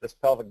to, this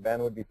pelvic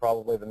bend would be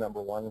probably the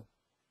 #1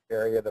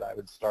 area that I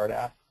would start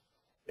at.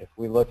 If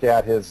we look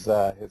at his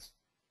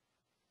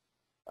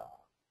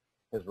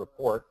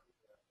report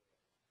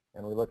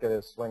and we look at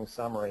his swing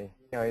summary,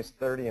 he's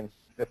 30 and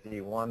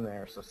 51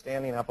 there, so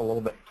standing up a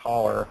little bit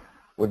taller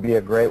would be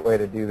a great way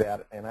to do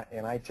that.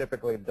 And I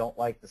typically don't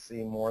like to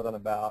see more than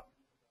about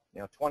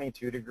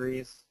 22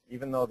 degrees,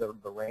 even though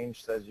the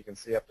range says you can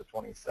see up to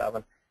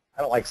 27.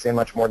 I don't like seeing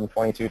much more than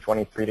 22,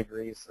 23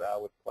 degrees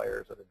with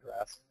players at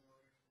address.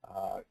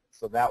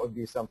 So that would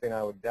be something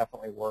I would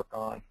definitely work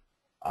on.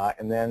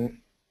 And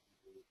then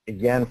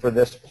again, for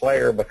this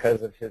player,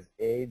 because of his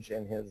age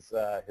and his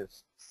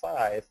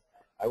size,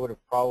 I would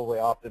have probably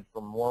opted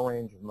for more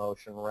range of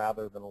motion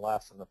rather than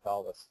less in the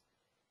pelvis.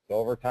 So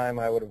over time,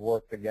 I would have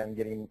worked, again,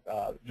 getting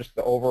just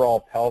the overall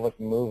pelvic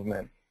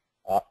movement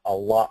a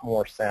lot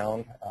more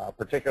sound,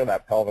 particularly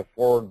that pelvic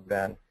forward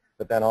bend,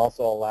 but then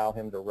also allow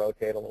him to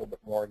rotate a little bit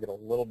more, get a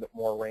little bit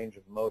more range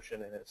of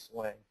motion in his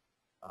swing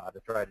to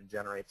try to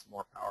generate some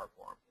more power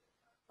for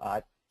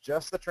him.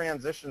 Just the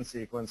transition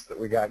sequence that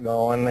we got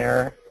going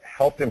there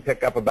helped him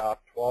pick up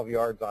about 12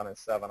 yards on his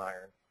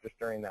 7-iron just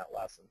during that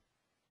lesson.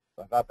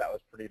 So I thought that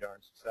was pretty darn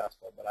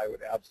successful, but I would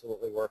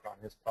absolutely work on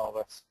his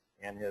pelvis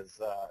and his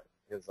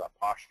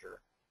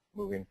posture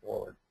moving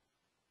forward.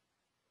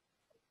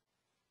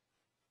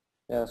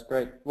 Yeah, that's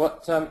great.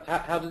 What?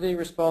 How did he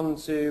respond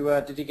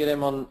to? Did you get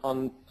him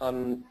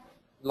on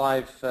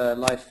live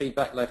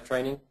feedback, live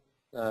training?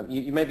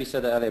 You maybe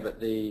said it earlier, but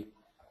the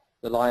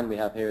line we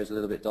have here is a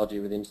little bit dodgy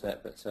with the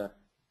internet. But so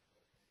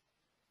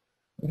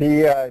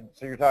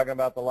you're talking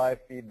about the live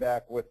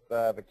feedback with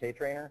the K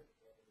trainer?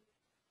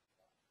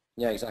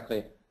 Yeah,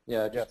 exactly.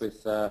 Yeah, just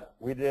yes. with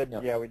we did.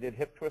 Yeah, we did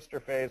hip twister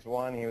phase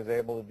 1. He was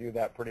able to do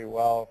that pretty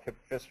well. Hip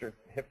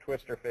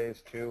twister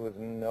phase 2 was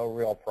no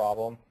real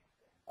problem.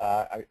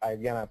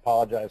 Again, I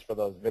apologize for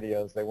those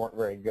videos. They weren't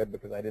very good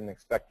because I didn't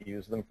expect to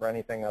use them for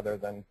anything other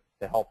than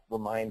to help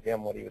remind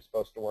him what he was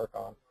supposed to work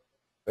on.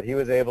 But he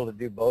was able to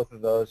do both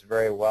of those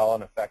very well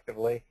and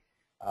effectively.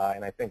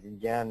 And I think,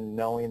 again,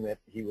 knowing that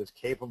he was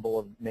capable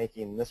of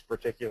making this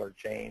particular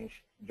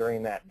change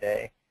during that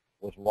day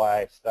was why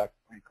I stuck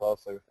pretty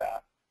closely with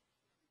that.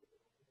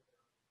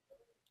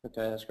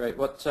 Okay, that's great.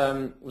 What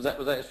was that?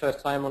 Was that his first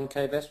time on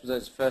KVS? Was that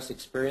his first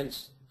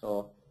experience,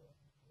 or?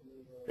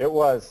 It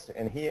was,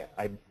 and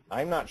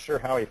I'm not sure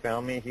how he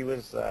found me. He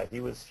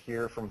was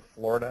here from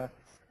Florida.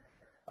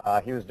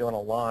 He was doing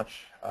a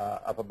launch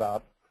up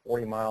about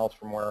 40 miles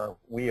from where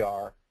we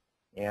are,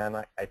 and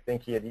I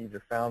think he had either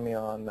found me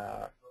on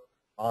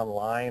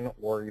online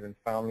or even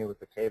found me with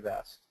the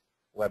KVS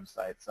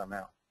website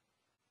somehow.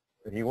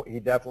 But he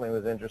definitely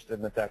was interested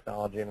in the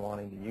technology and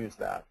wanting to use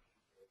that.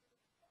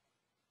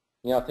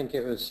 Yeah, I think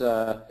it was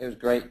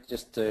great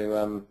just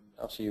to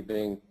obviously you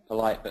being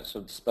polite, but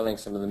sort of dispelling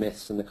some of the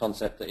myths and the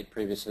concept that he'd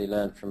previously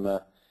learned from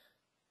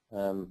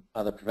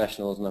other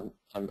professionals. And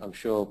I'm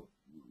sure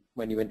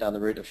when you went down the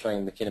route of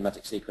showing the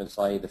kinematic sequence,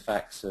 i.e. the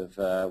facts of,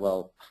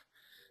 well,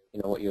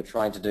 what you're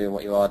trying to do and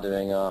what you are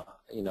doing are,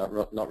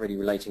 not really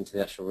relating to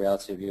the actual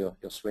reality of your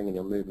swing and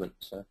your movement.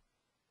 So.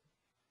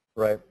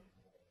 Right.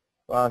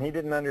 Well, and he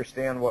didn't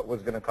understand what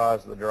was going to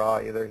cause the draw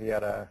either. He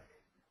had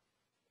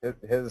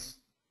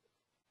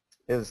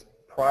his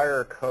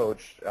prior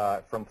coach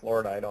from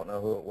Florida, I don't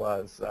know who it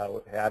was,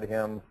 had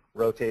him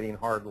rotating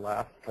hard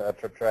left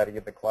to try to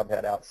get the club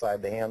head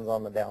outside the hands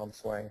on the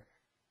downswing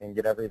and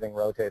get everything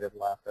rotated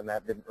left, and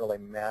that didn't really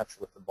match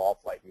with the ball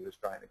flight he was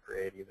trying to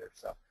create either.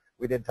 So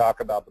we did talk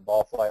about the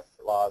ball flight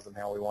laws and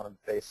how we wanted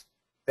face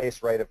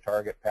right of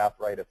target, path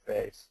right of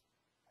face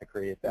to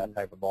create that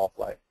type of ball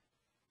flight.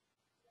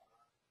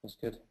 That's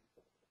good.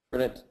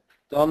 Brilliant.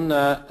 Don,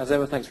 as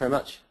ever, thanks very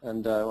much,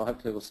 and well,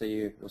 hopefully we'll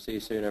see you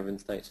soon over in the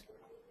States.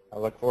 I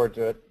look forward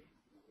to it.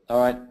 All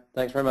right.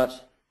 Thanks very much.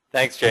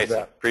 Thanks,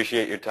 Jason.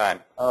 Appreciate your time.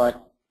 All right.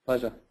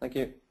 Pleasure. Thank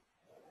you.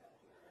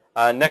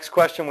 Next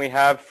question we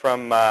have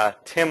from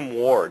Tim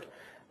Ward.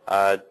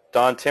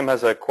 Don, Tim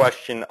has a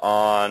question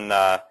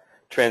on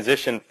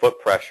transition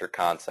foot pressure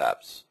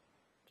concepts.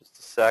 Just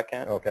a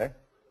second. Okay.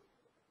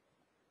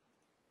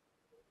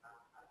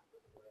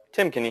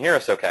 Tim, can you hear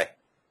us okay?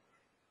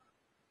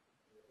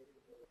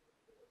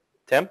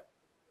 Tim?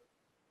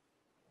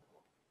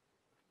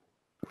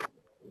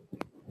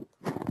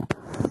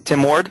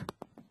 Tim Ward?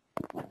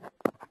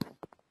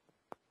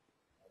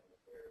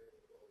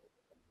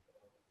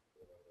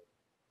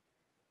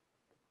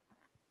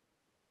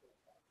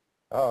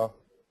 Uh-oh.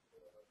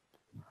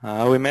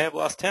 We may have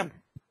lost Tim.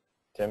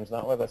 Tim's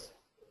not with us.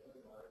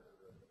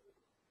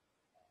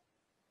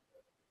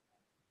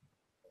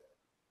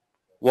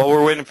 While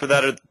we're waiting for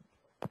that,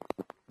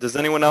 does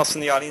anyone else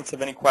in the audience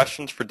have any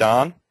questions for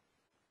Don?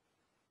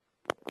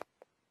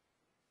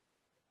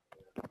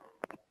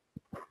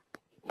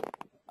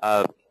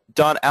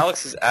 Don,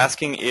 Alex is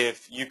asking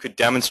if you could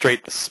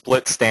demonstrate the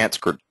split stance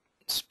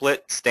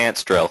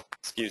drill.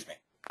 Excuse me.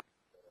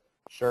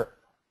 Sure.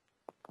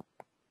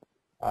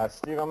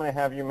 Steve, I'm going to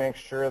have you make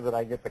sure that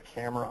I get the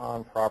camera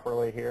on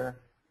properly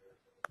here.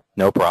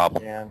 No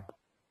problem. And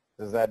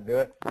does that do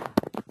it?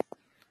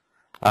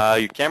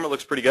 Your camera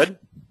looks pretty good.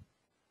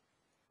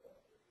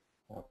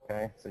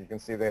 Okay, so you can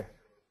see is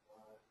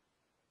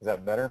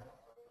that better?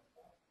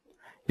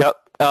 Yep.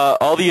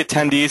 All the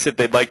attendees, if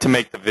they'd like to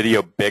make the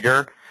video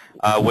bigger,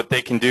 what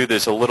they can do,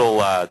 there's a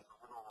little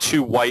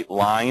 2 white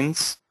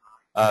lines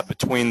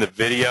between the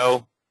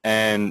video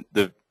and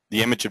the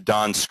image of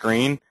Don's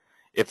screen.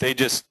 If they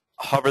just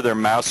hover their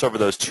mouse over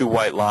those 2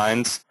 white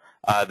lines,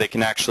 they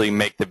can actually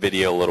make the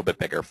video a little bit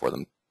bigger for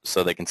them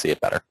so they can see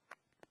it better.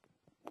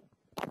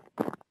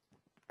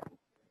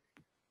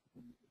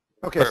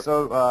 Okay,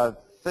 so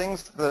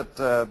things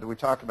that we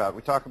talk about.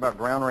 We talk about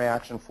ground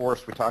reaction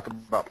force. We talk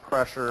about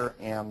pressure,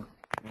 and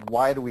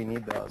why do we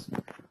need those?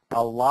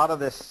 A lot of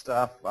this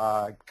stuff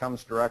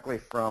comes directly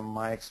from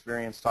my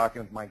experience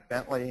talking with Mike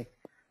Bentley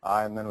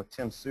and then with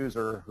Tim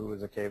Suzer, who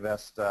is a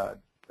KVest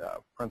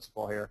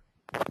principal here.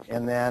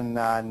 And then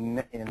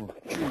in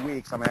 2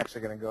 weeks, I'm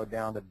actually going to go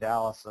down to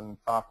Dallas and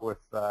talk with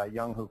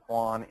Young-Hoo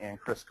Kwon and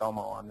Chris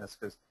Como on this,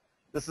 because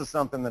this is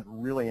something that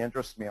really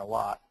interests me a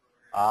lot.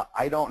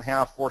 I don't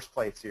have force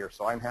plates here,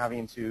 so I'm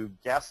having to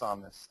guess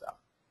on this stuff.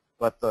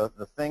 But the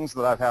things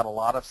that I've had a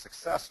lot of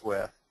success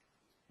with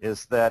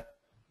is that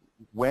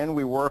when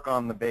we work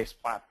on the base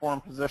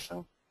platform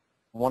position,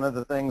 one of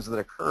the things that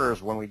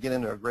occurs when we get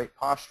into a great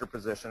posture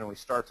position and we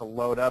start to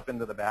load up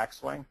into the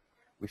backswing,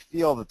 we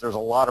feel that there's a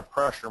lot of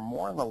pressure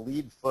more on the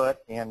lead foot,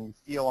 and you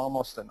feel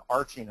almost an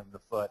arching of the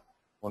foot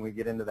when we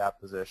get into that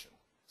position.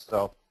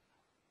 So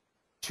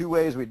two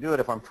ways we do it.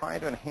 If I'm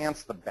trying to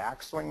enhance the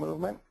backswing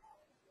movement,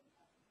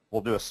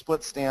 we'll do a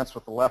split stance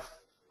with the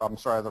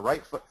the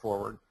right foot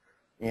forward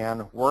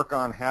and work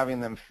on having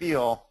them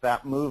feel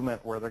that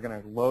movement where they're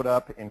going to load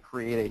up and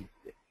create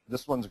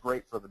this one's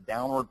great for the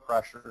downward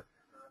pressure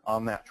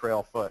on that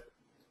trail foot.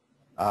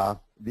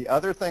 The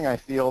other thing I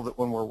feel that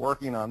when we're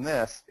working on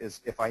this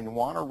is if I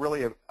want to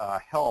really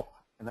help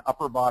an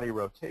upper body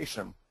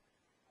rotation,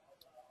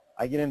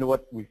 I get into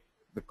what we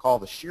call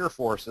the shear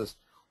forces,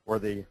 or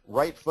the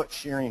right foot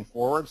shearing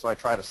forward. So I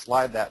try to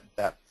slide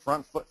that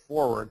front foot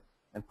forward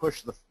and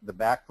push the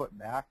back foot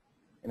back.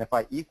 And if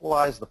I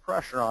equalize the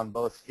pressure on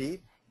both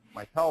feet,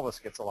 my pelvis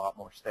gets a lot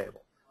more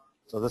stable.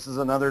 So this is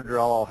another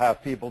drill I'll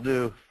have people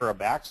do for a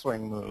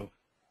backswing move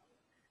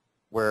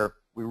where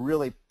we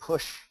really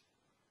push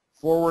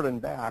forward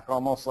and back,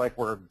 almost like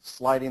we're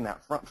sliding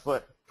that front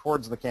foot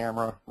towards the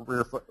camera,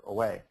 rear foot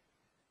away.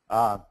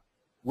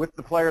 With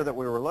the player that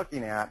we were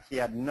looking at, he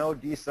had no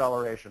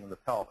deceleration of the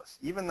pelvis,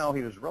 even though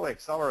he was really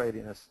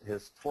accelerating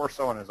his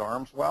torso and his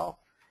arms well.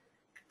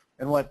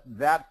 And what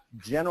that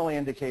generally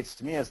indicates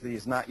to me is that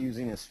he's not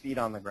using his feet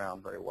on the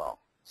ground very well.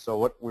 So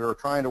what we were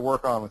trying to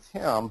work on with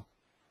him,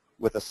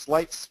 with a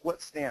slight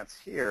split stance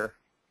here,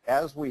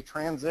 as we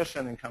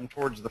transition and come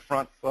towards the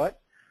front foot,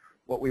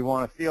 what we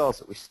want to feel is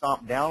that we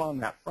stomp down on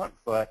that front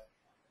foot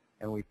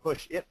and we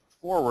push it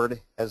forward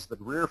as the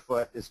rear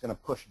foot is going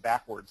to push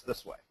backwards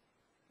this way.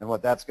 And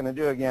what that's going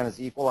to do, again, is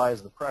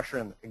equalize the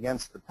pressure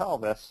against the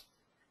pelvis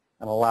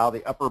and allow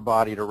the upper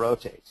body to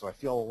rotate. So I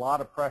feel a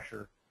lot of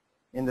pressure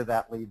into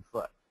that lead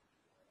foot.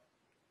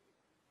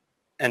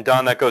 And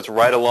Don, that goes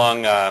right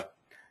along.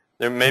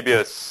 There may be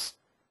a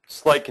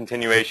slight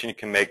continuation you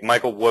can make.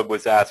 Michael Wood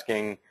was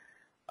asking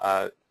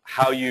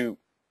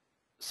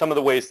some of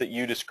the ways that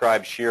you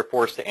describe shear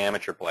force to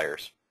amateur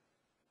players.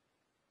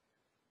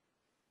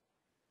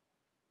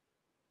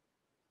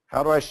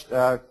 How do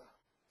I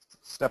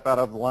step out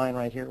of the line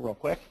right here real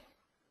quick?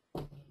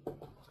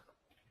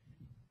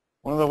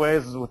 One of the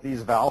ways is with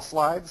these valve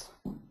slides.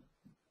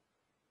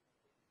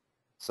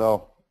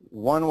 So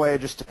one way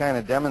just to kind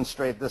of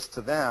demonstrate this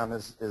to them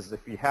is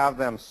if you have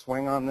them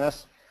swing on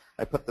this,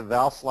 I put the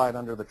valve slide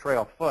under the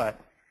trail foot.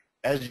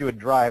 As you would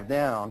drive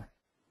down,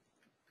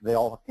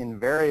 they'll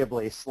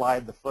invariably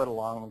slide the foot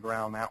along the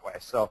ground that way.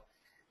 So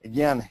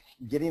again,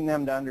 getting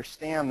them to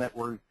understand that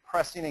we're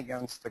pressing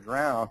against the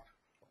ground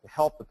to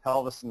help the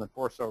pelvis and the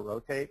torso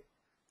rotate.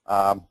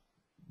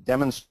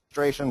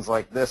 Demonstrations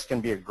like this can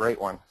be a great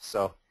one.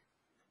 So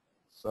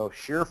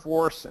shear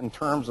force in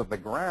terms of the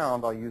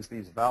ground, I'll use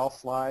these valve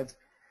slides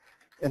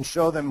and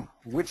show them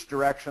which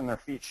direction their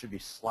feet should be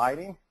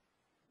sliding.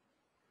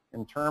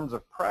 In terms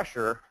of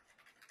pressure,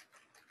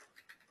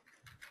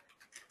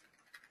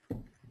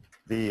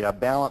 the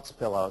balance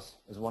pillows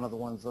is one of the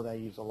ones that I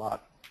use a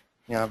lot.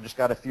 You know, I've just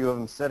got a few of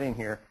them sitting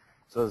here,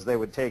 so as they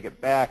would take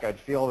it back, I'd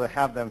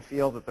have them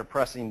feel that they're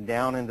pressing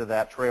down into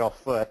that trail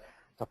foot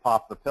to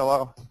pop the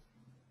pillow.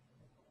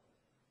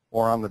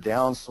 Or on the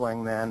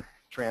downswing then,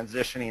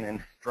 transitioning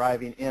and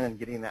driving in and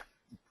getting that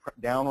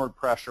downward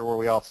pressure where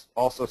we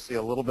also see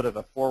a little bit of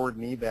a forward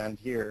knee bend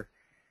here,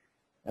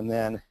 and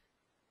then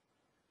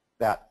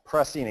that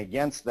pressing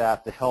against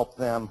that to help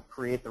them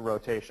create the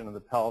rotation of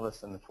the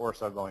pelvis and the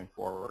torso going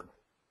forward.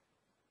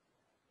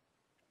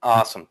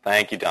 Awesome.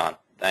 Thank you, Don.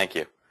 Thank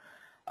you.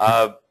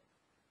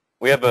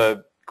 We have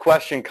a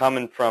question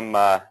coming from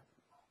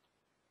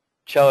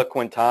Chela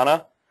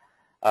Quintana.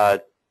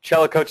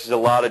 Chela coaches a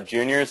lot of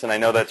juniors, and I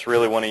know that's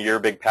really one of your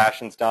big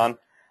passions, Don.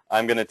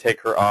 I'm going to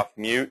take her off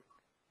mute.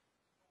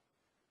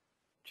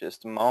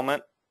 Just a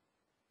moment.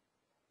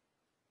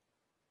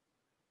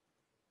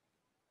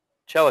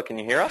 Chela, can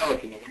you hear us?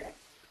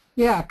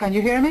 Yeah, can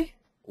you hear me?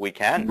 We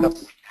can.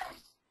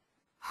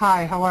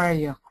 Hi, how are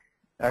you?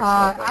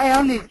 Excellent. I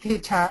only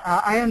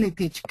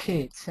teach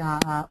kids,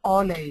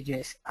 all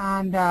ages,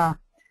 and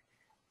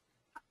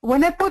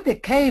when I put the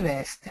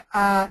K-vest,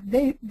 I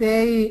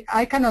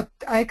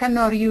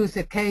cannot use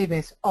the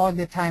K-vest all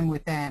the time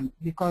with them,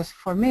 because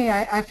for me,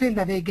 I feel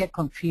that they get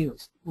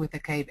confused with the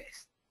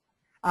K-vest.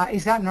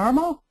 Is that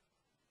normal?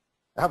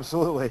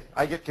 Absolutely.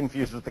 I get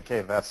confused with the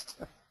K-vest.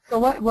 So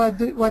what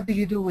do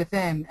you do with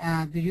them?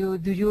 Do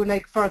you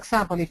like, for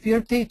example, if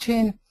you're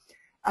teaching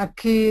a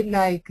kid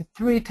like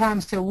 3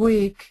 times a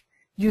week,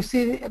 you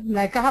see,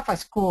 like I have a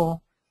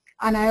school,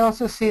 and I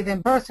also see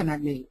them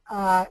personally.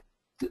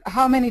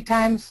 How many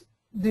times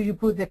do you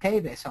put the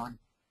K-vest on?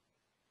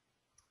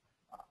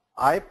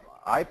 I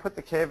put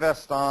the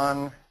K-vest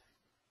on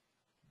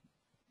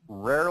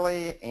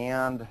rarely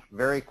and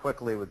very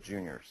quickly with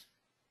juniors.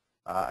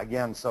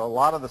 Again, so a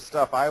lot of the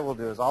stuff I will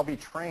do is I'll be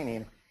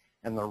training,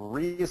 and the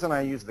reason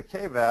I use the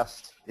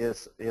K-vest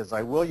is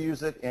I will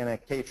use it in a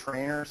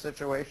K-trainer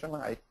situation.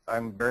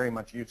 I'm very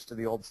much used to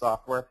the old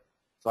software.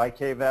 So I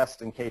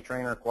K-vest and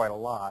K-trainer quite a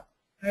lot.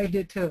 I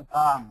did too.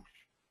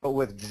 But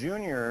with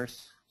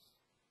juniors,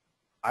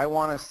 I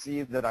want to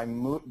see that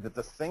that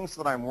the things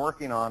that I'm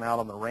working on out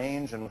on the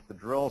range and with the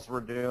drills we're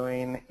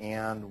doing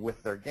and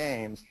with their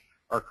games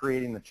are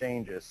creating the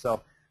changes.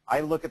 So I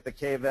look at the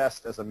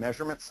K-vest as a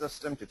measurement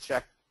system to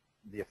check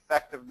the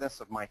effectiveness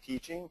of my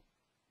teaching,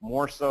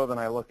 more so than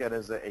I look at it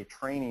as a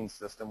training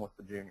system with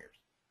the juniors.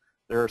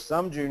 There are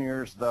some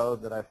juniors, though,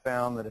 that I've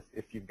found that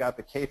if you've got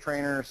the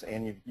K-trainers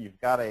and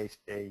you've got a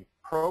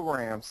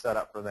program set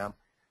up for them,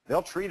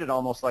 they'll treat it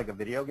almost like a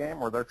video game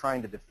where they're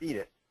trying to defeat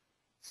it.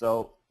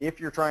 So if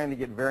you're trying to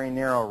get very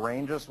narrow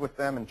ranges with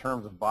them in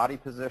terms of body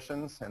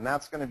positions, and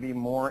that's going to be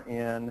more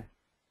in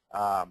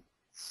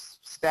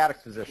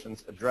static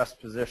positions, address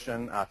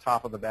position,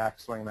 top of the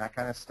backswing, that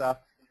kind of stuff,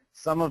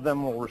 some of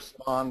them will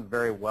respond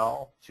very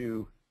well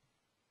to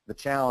the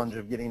challenge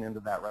of getting into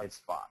that right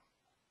spot.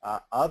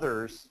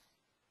 Others,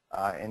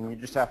 and you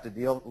just have to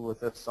deal with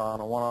this on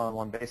a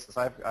one-on-one basis.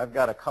 I've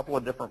got a couple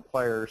of different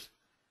players.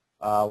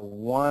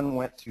 One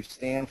went to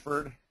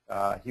Stanford.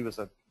 He was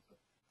a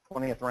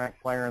 20th ranked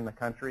player in the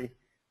country.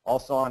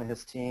 Also on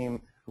his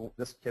team,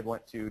 this kid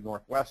went to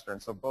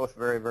Northwestern, so both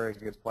very, very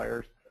good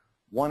players.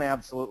 One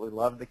absolutely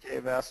loved the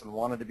K-vest and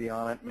wanted to be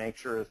on it, make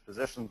sure his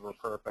positions were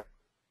perfect.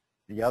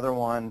 The other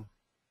one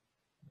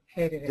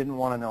didn't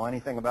want to know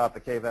anything about the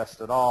K-vest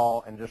at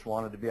all and just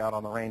wanted to be out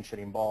on the range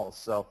hitting balls.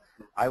 So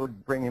I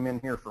would bring him in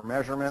here for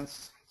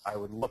measurements. I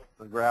would look at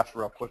the graphs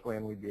real quickly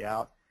and we'd be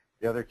out.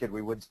 The other kid,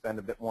 we would spend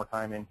a bit more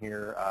time in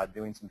here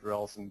doing some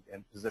drills and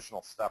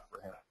positional stuff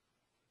for him.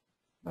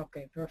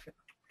 Okay, perfect.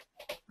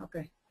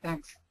 Okay,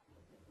 thanks.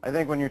 I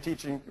think when you're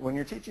teaching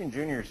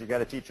juniors, you got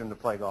to teach them to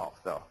play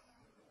golf, though.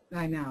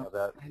 I know.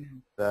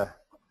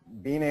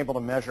 Being able to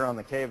measure on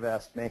the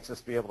K-vest makes us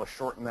be able to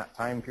shorten that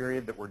time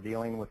period that we're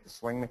dealing with the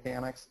swing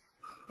mechanics,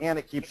 and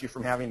it keeps you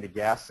from having to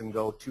guess and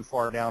go too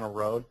far down a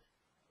road.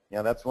 You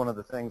know, that's one of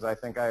the things I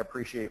think I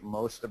appreciate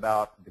most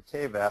about the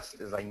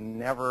K-vest is I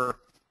never,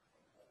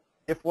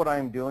 if what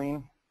I'm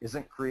doing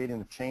isn't creating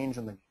the change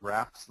in the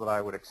graphs that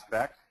I would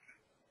expect,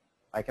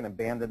 I can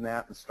abandon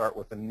that and start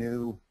with a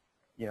new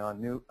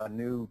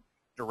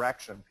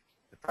direction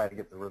to try to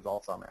get the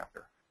results I'm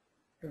after.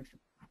 Perfect.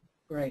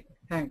 Great.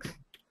 Thanks.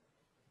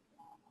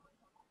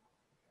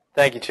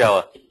 Thank you,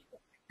 Chella.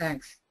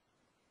 Thanks.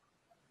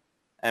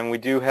 And we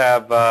do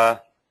have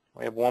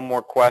one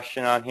more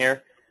question on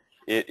here.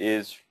 It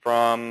is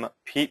from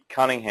Pete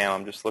Cunningham.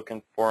 I'm just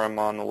looking for him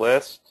on the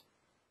list.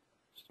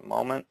 Just a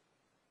moment.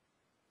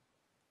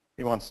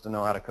 He wants to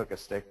know how to cook a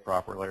steak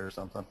properly or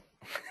something.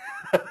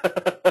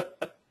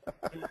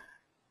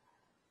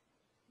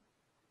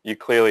 You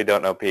clearly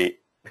don't know Pete.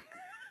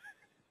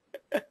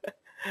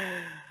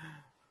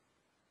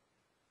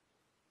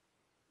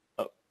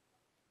 Oh.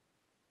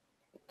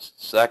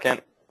 Just a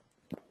second.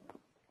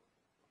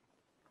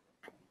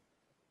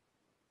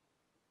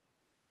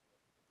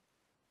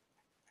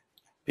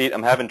 Pete,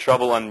 I'm having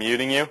trouble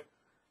unmuting you.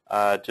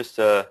 Just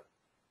to...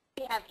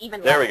 We have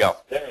even there we go.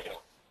 There we go.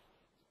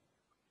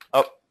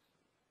 Oh.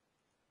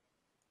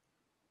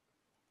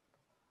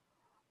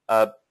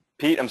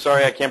 Pete, I'm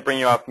sorry I can't bring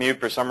you off mute.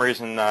 For some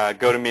reason,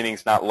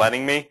 GoToMeeting's not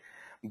letting me,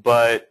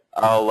 but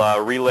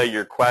I'll relay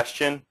your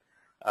question.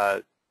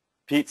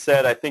 Pete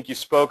said, I think you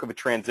spoke of a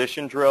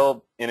transition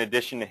drill in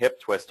addition to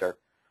hip twister.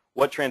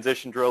 What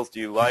transition drills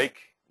do you like?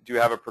 Do you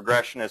have a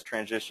progression as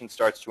transition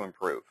starts to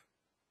improve?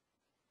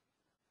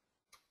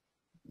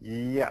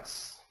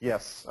 Yes,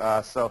 yes.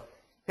 So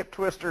hip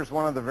twister is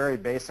one of the very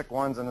basic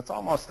ones, and it's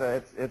almost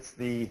it's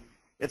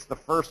the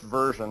first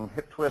version.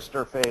 Hip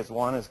twister phase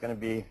 1 is going to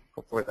be,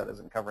 hopefully that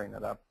isn't covering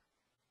it up,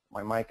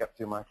 my mic up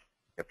too much.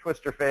 Hip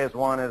twister phase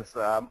 1 is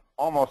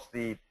almost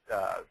the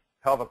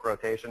pelvic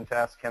rotation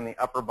test. Can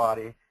the upper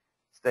body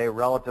stay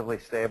relatively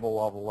stable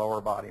while the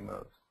lower body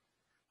moves?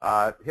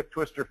 Hip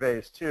twister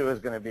phase 2 is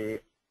going to be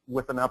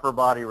with an upper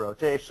body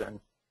rotation.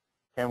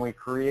 Can we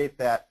create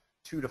that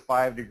 2 to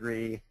 5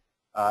 degree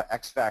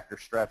X factor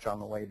stretch on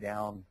the way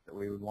down that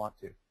we would want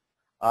to?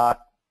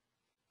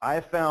 I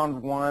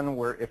found one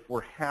where if we're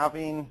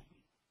having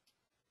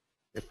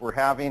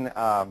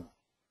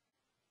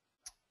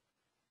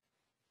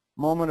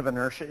moment of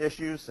inertia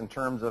issues in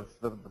terms of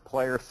the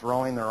player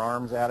throwing their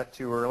arms at it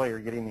too early or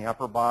getting the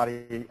upper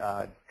body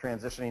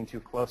transitioning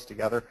too close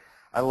together,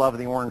 I love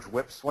the orange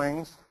whip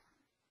swings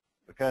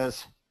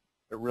because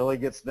it really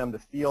gets them to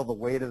feel the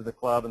weight of the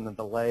club and the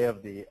delay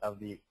of the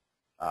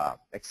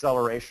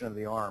acceleration of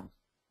the arms.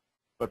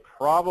 But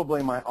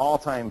probably my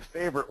all-time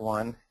favorite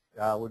one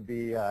would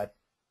be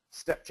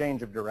step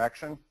change of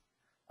direction.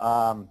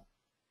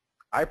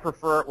 I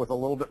prefer it with a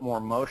little bit more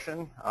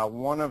motion.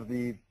 One of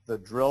the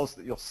drills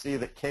that you'll see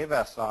that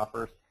K-vest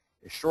offers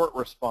is short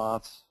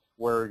response,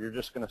 where you're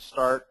just going to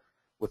start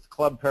with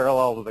club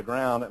parallel to the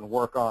ground and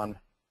work on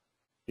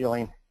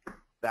feeling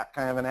that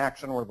kind of an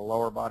action where the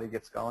lower body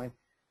gets going.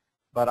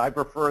 But I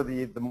prefer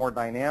the more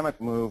dynamic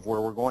move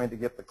where we're going to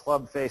get the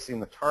club facing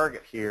the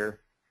target here,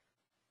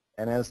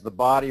 and as the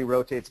body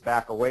rotates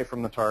back away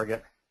from the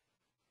target,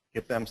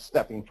 get them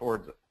stepping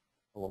towards it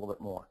a little bit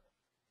more.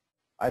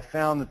 I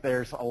found that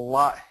there's a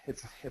lot,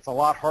 it's a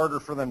lot harder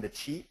for them to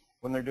cheat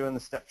when they're doing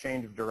the step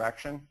change of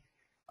direction,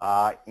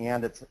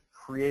 and it's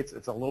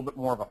a little bit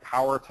more of a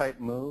power type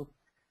move.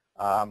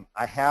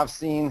 I have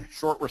seen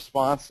short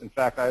response. In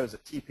fact, I was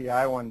at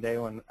TPI one day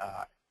when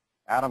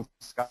Adam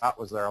Scott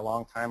was there a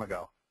long time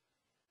ago.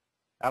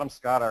 Adam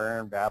Scott or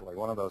Aaron Badley,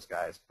 one of those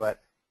guys.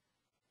 But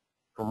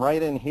from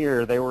right in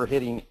here, they were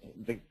hitting,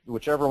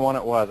 whichever one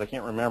it was, I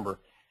can't remember,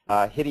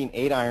 hitting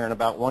 8-iron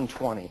about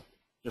 120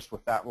 just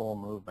with that little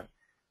movement.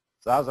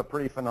 So that was a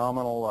pretty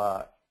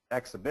phenomenal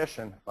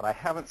exhibition, but I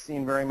haven't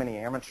seen very many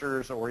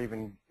amateurs or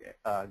even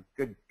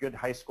good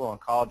high school and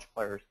college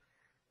players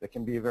that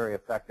can be very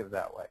effective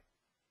that way.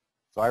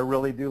 So I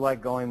really do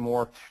like going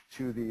more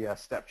to the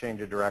step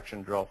change of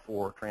direction drill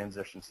for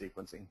transition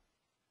sequencing.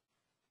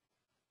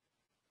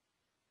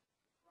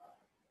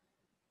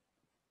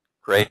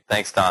 Great,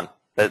 thanks, Don.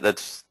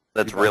 That's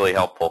really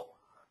helpful.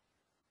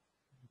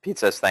 Pete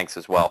says thanks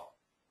as well.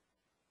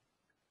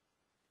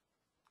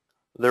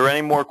 Are there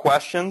any more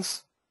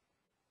questions?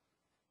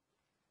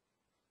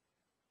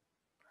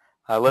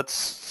 Let's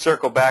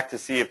circle back to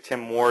see if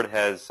Tim Ward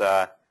has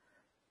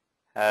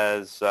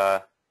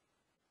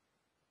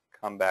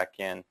come back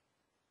in.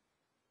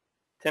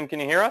 Tim, can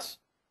you hear us?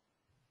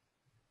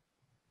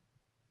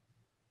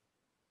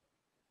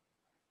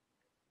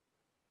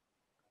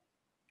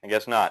 I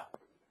guess not.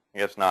 I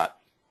guess not.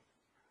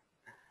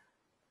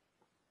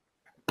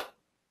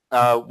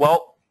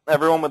 Well,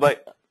 everyone would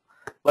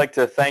like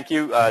to thank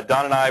you.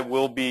 Don and I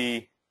will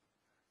be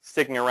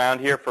sticking around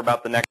here for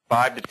about the next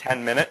 5 to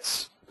 10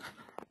 minutes.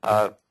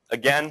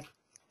 Again,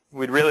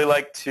 we'd really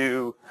like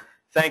to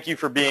thank you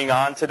for being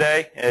on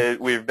today.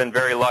 We've been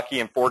very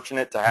lucky and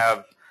fortunate to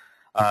have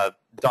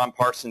Don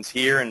Parsons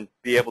here and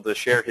be able to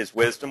share his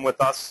wisdom with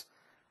us.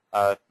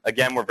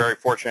 Again, we're very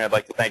fortunate. I'd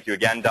like to thank you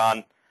again,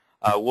 Don.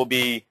 We'll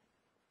be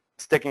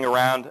sticking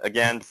around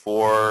again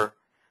for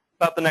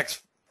about the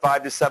next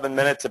 5 to 7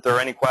 minutes. If there are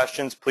any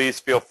questions, please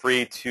feel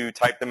free to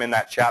type them in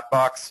that chat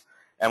box,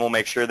 and we'll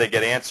make sure they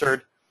get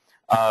answered.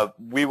 I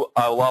will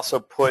also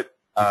put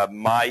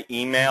my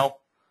email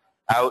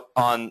out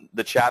on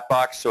the chat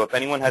box, so if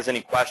anyone has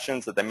any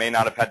questions that they may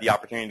not have had the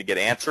opportunity to get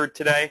answered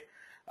today,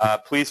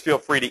 please feel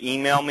free to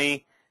email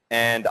me,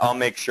 and I'll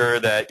make sure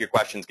that your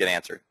questions get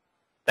answered.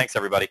 Thanks,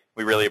 everybody.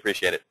 We really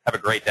appreciate it. Have a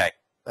great day.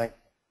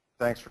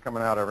 Thanks for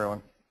coming out,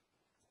 everyone.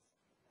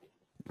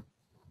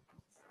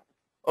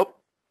 Oh,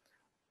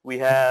 we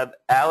have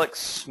Alex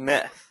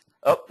Smith.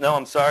 Oh, no,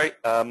 I'm sorry.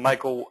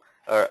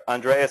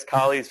 Andreas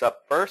Colley's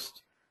up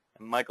first,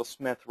 and Michael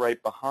Smith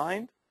right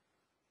behind.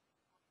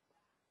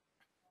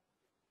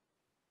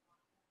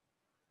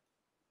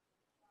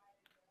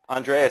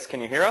 Andreas,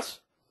 can you hear us?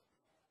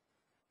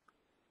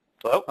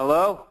 Hello?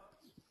 Hello?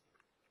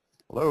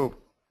 Hello.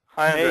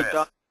 Hi, Andreas. Hey,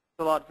 Don, thanks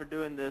a lot for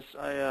doing this.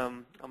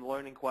 I'm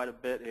learning quite a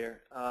bit here.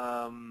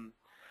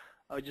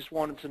 I just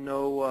wanted to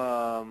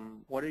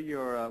know what are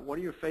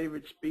your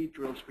favorite speed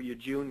drills for your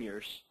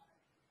juniors?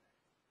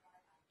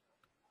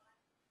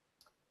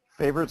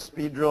 Favorite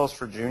speed drills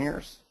for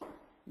juniors?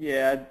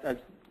 Yeah, I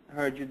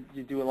heard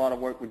you do a lot of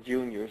work with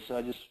juniors.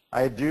 So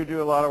I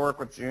do a lot of work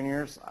with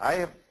juniors. I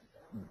have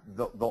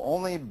the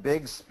only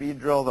big speed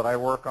drill that I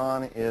work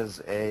on is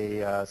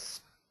a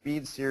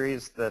speed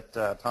series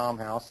that Tom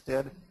House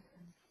did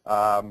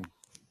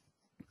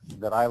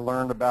that I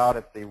learned about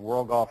at the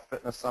World Golf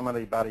Fitness Summit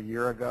about a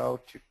year ago.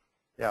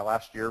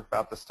 Last year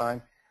about this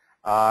time,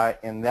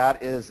 and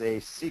that is a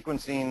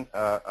sequencing.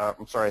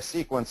 A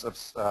sequence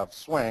of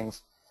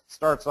swings.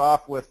 Starts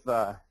off with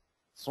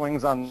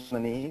swings on the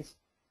knees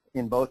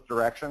in both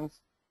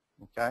directions.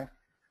 Okay,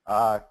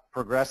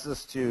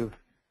 progresses to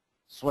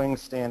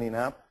swings standing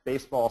up,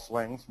 baseball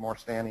swings, more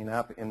standing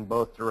up in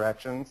both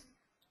directions,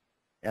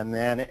 and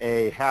then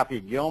a Happy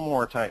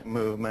Gilmore type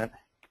movement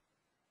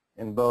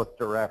in both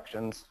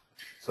directions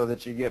so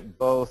that you get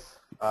both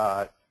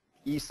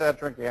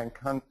eccentric and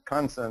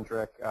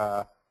concentric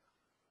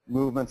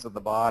movements of the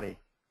body.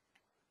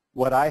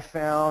 What I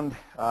found,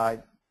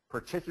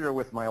 particularly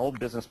with my old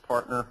business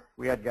partner,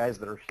 we had guys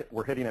that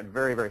were hitting it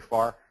very, very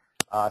far.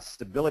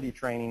 Stability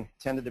training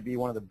tended to be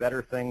one of the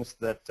better things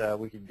that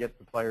we could get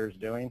the players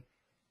doing.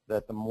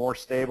 That the more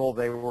stable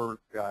they were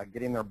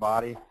getting their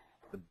body,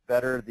 the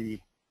better the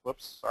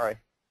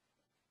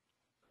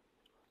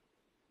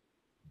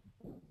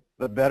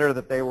better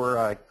that they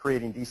were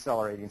creating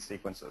decelerating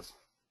sequences.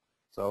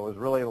 So it was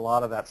really a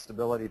lot of that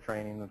stability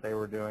training that they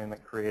were doing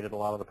that created a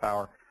lot of the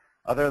power.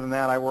 Other than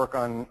that, I work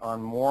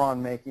more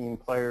on making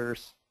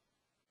players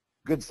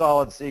good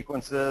solid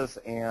sequences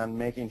and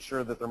making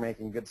sure that they're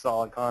making good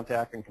solid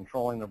contact and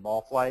controlling their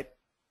ball flight.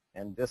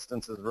 And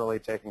distance is really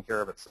taking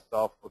care of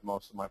itself with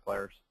most of my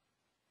players.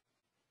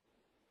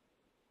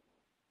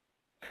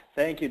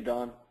 Thank you,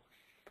 Don.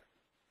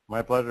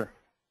 My pleasure.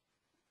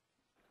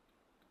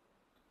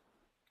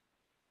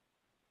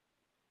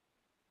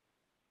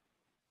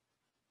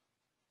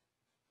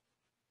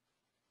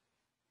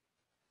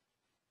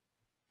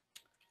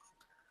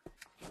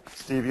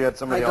 Steve, you had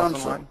somebody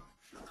else in mind?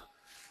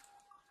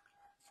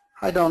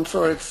 Hi Don,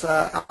 sorry, it's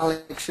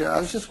Alex here. I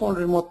was just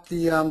wondering what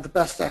the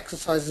best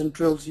exercises and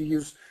drills you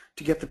use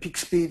to get the peak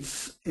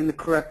speeds in the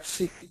correct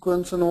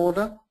sequence and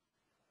order.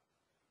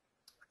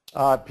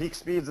 Peak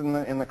speeds in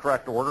the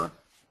correct order.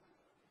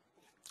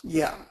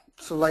 Yeah.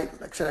 So like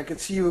I said, I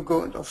could see you were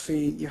going.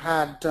 Obviously, you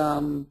had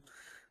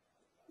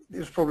it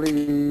was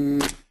probably a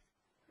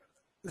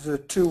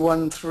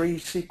 2-1-3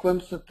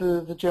 sequence that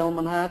the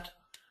gentleman had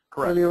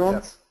earlier on.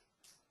 Yes.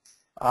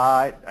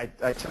 I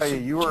tell you,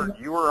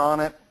 you were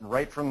on it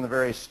right from the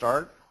very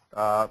start.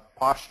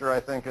 Posture, I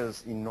think,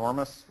 is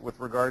enormous with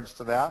regards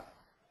to that.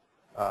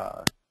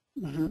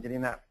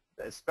 Getting that,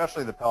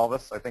 especially the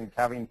pelvis. I think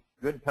having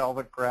good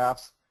pelvic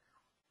grafts.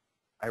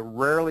 I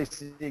rarely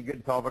see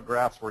good pelvic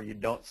grafts where you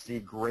don't see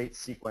great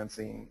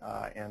sequencing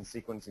and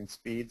sequencing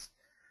speeds.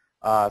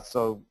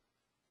 So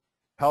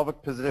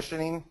pelvic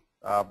positioning,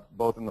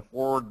 both in the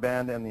forward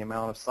bend and the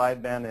amount of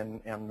side bend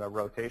and the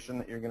rotation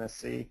that you're going to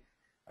see,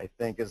 I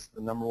think is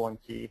the number one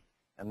key.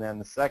 And then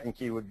the second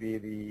key would be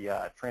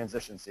the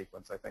transition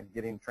sequence. I think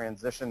getting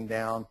transition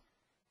down,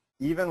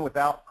 even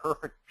without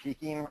perfect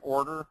peaking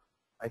order,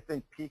 I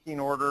think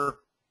peaking order,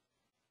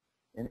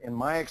 in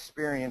my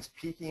experience,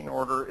 peaking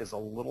order is a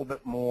little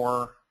bit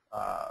more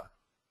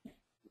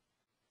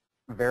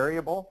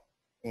variable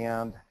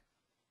and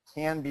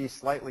can be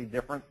slightly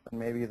different than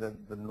maybe the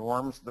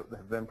norms that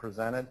have been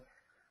presented,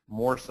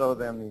 more so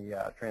than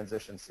the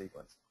transition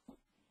sequence.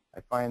 I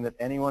find that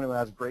anyone who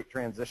has great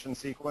transition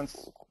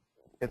sequence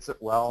hits it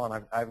well,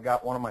 and I've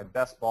got one of my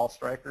best ball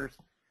strikers,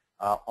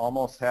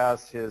 almost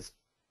has his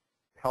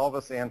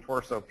pelvis and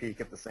torso peak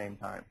at the same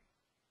time,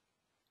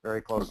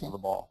 very close to the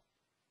ball.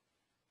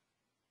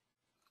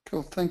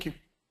 Cool, thank you.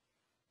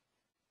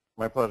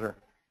 My pleasure.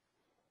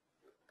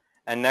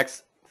 And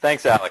next,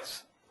 thanks,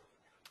 Alex.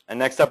 And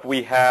next up,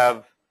 we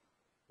have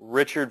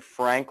Richard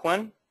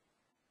Franklin.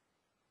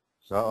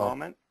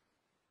 Moment.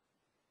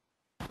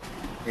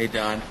 Hey,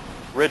 Don.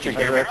 Richard,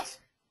 Can you hear me?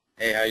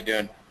 Hey, how you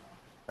doing?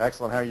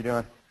 Excellent. How are you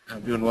doing?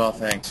 I'm doing well,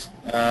 thanks.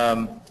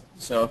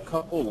 So a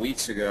couple of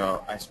weeks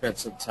ago, I spent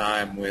some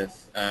time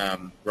with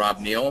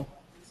Rob Neal,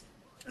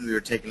 and we were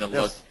taking a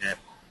look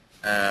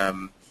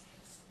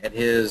at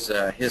his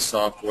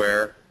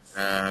software,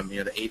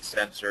 the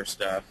 8-sensor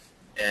stuff,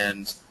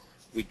 and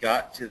we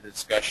got to the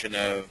discussion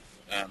of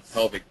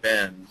pelvic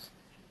bends,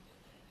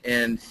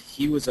 and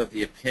he was of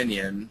the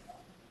opinion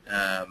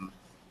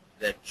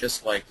that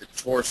just like the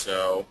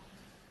torso,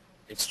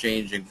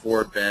 exchanging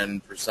forward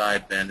bend for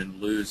side bend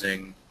and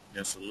losing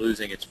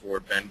its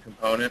forward bend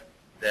component,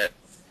 that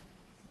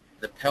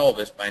the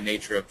pelvis, by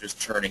nature of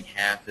just turning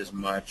half as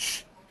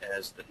much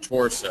as the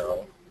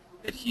torso,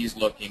 that he's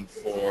looking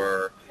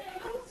for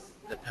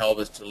the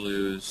pelvis to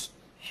lose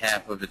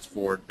half of its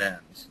forward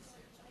bends.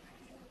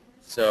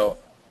 So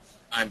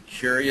I'm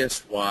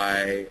curious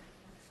why,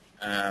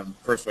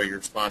 first of all, your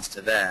response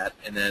to that,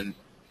 and then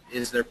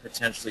is there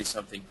potentially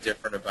something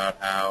different about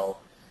how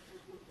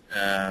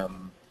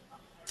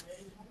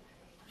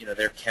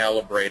they're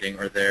calibrating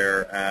or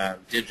they're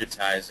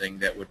digitizing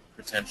that would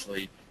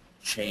potentially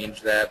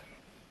change that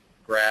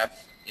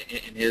graph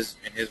in his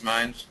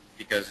mind?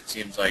 Because it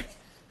seems like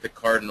the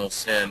cardinal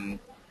sin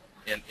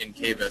in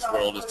KVS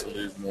world is to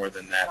lose more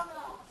than that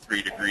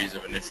 3 degrees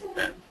of initial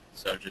bend.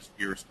 So just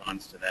your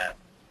response to that.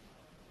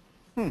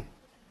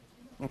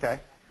 Okay.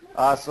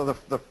 So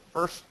the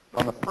first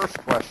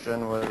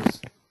question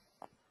was,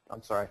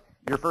 I'm sorry,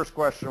 your first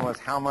question was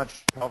how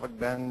much pelvic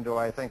bend do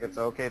I think it's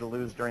okay to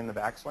lose during the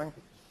backswing?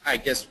 I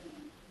think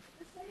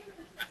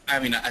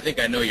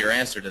I know your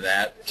answer to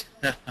that.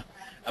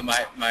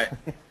 My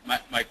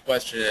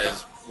question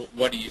is,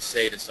 what do you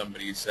say to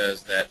somebody who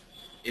says that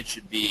it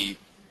should be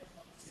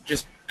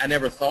just, I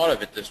never thought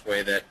of it this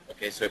way, that,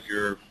 okay, so if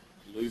you're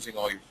losing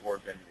all your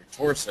forward bend in your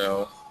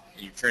torso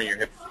and you're turning your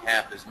hips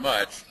half as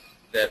much,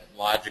 that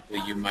logically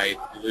you might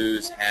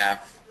lose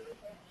half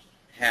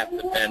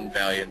the bend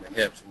value in the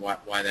hips,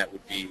 why that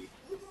would be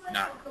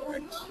not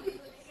correct.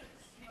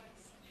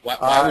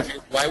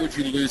 Why would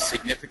you lose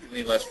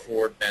significantly less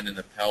forward bend in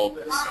the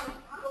pelvis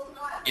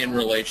in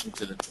relation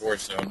to the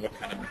torso, and what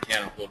kind of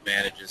mechanical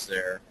advantage is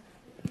there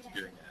to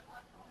doing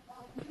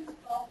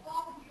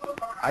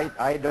that?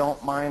 I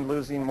don't mind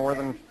losing more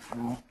than,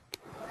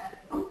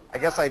 I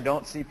guess I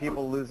don't see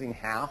people losing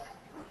half.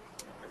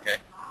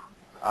 Okay.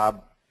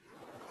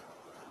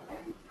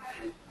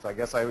 So I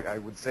guess I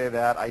would say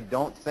that. I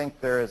don't think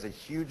there is a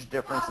huge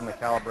difference in the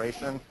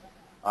calibration.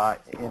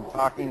 In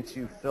talking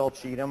to Phil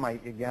Cheatham, I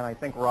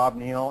think Rob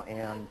Neal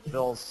and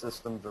Phil's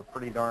systems are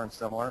pretty darn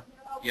similar.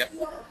 Yep.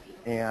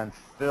 And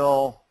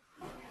Phil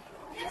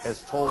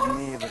has told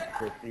me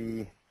that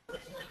the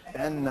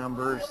bend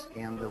numbers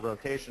and the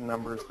rotation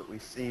numbers that we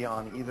see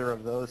on either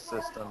of those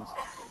systems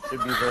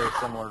should be very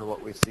similar to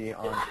what we see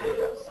on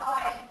KVS.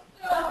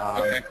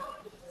 Okay.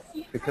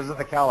 Because of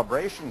the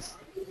calibrations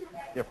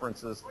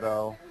differences,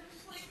 though,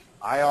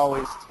 I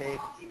always take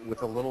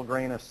with a little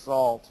grain of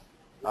salt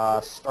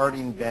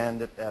starting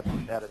bend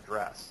at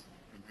address.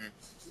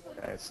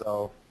 Okay,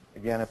 so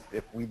Again,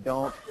 if we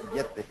don't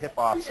get the hip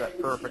offset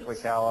perfectly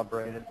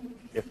calibrated,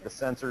 if the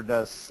sensor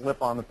does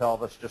slip on the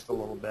pelvis just a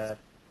little bit,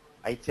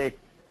 I take,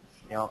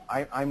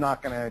 I'm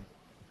not going to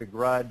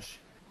begrudge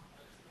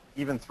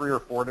even 3 or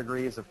 4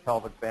 degrees of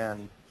pelvic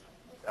bend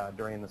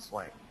during the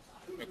swing.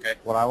 Okay.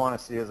 What I want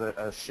to see is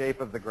a shape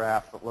of the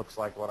graph that looks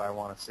like what I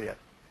want to see it.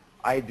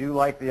 I do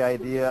like the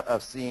idea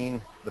of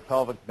seeing the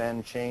pelvic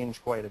bend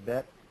change quite a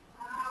bit.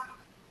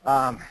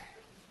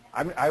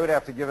 I would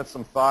have to give it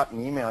some thought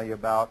and email you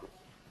about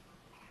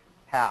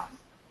half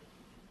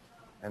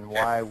and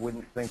why I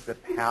wouldn't think that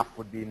half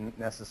would be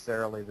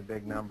necessarily the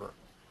big number.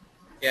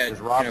 Yeah.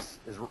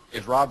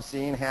 Is Rob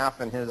seeing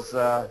half in his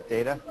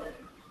data?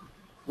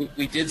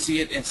 We did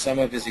see it in some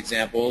of his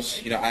examples.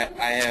 I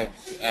have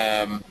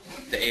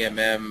the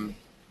AMM,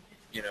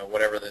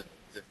 whatever the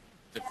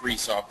free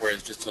software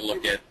is, just to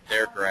look at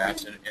their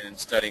graphs and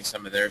studying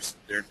some of their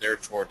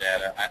chore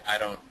data.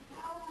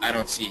 I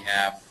don't see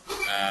half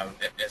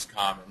as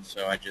common,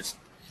 so I just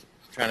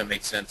trying to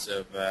make sense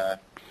of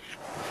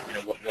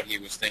what he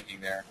was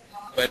thinking there.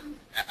 But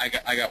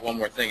I got one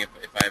more thing if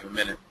I have a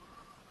minute.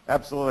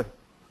 Absolutely.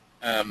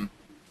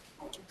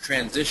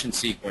 Transition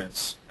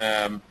sequence.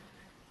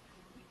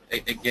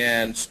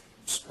 Again,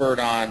 spurred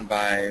on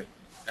by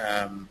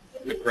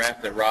the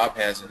graph that Rob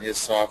has in his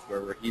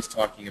software, where he's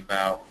talking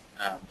about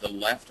the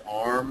left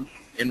arm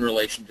in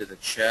relation to the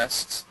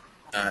chest,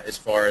 as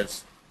far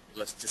as,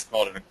 let's just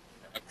call it an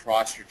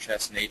across your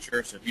chest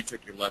nature. So if you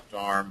took your left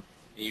arm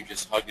and you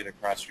just hugged it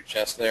across your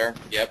chest there,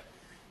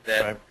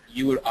 that right.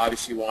 You would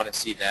obviously want to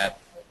see that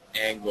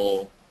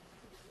angle,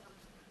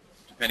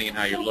 depending on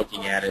how you're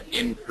looking at it,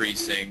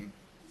 increasing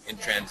in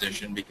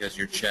transition because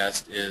your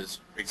chest is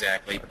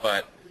exactly.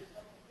 But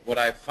what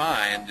I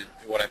find,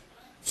 what I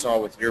saw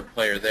with your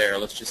player there,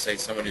 let's just say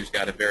someone who's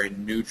got a very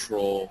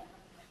neutral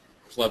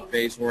club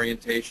face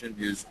orientation,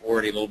 who's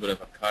already a little bit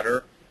of a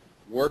cutter,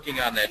 working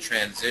on that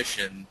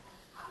transition,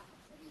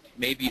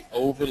 maybe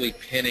overly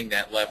pinning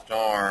that left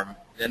arm,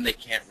 then they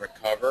can't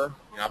recover.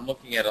 I'm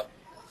looking at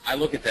I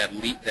look at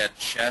that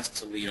chest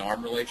to lead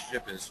arm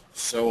relationship is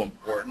so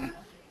important.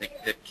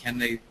 That can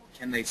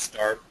they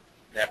start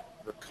that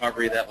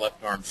recovery of that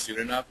left arm soon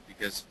enough?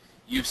 Because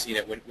you've seen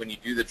it when you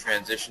do the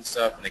transition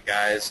stuff and the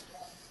guy's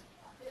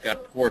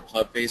got poor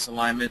club face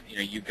alignment.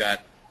 You've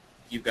got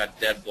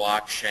dead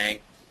block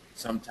shank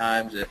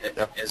sometimes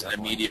as an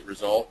immediate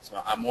result.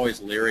 So I'm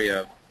always leery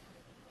of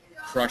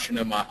crushing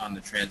them on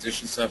the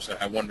transition stuff. So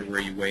I wonder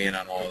where you weigh in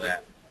on all of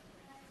that.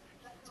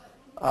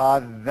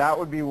 That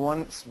would be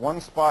one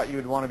spot you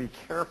would want to be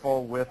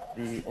careful with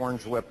the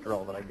orange whip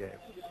drill that I gave.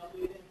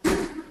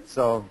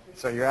 So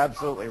you're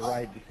absolutely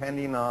right.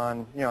 Depending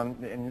on,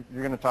 and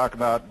you're going to talk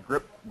about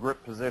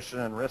grip position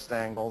and wrist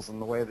angles and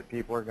the way that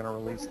people are going to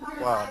release the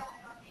club.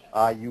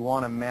 You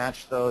want to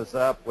match those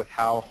up with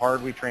how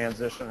hard we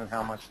transition and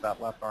how much that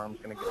left arm is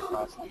going to get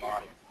across the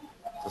body.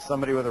 So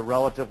somebody with a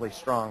relatively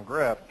strong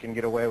grip can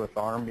get away with the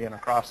arm being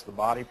across the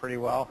body pretty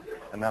well,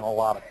 and then a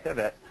lot of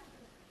pivot,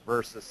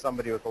 versus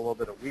somebody with a little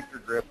bit of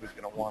weaker grip who's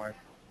going to want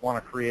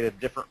to create a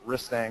different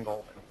wrist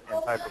angle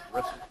and type of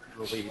wrist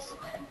release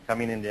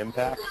coming into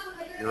impact.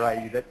 You're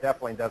right. You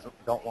definitely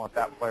don't want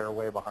that player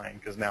way behind,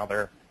 because now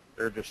they're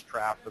just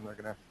trapped and they're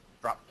going to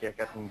drop kick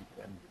it and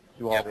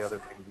do all the other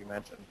things you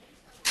mentioned.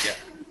 Yeah.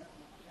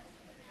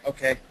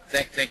 Okay.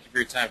 Thank you for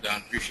your time, Don.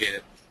 Appreciate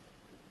it.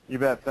 You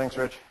bet. Thanks,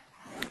 Rich.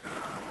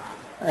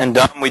 And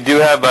Don, we do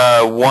have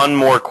one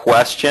more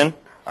question.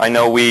 I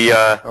know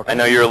Okay. I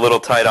know you're a little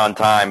tight on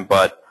time,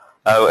 but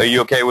are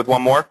you okay with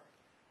one more?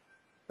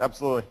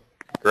 Absolutely.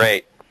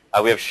 Great.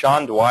 We have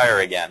Sean Dwyer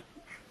again.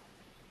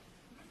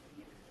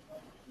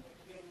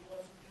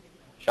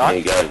 Sean? There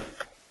you go.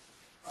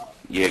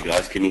 Yeah,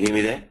 guys, can you hear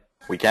me there?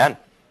 We can.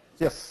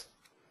 Yes.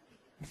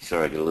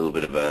 Sorry, I got a little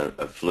bit of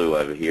a flu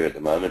over here at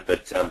the moment,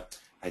 but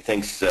hey,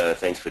 thanks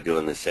for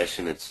doing this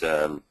session. It's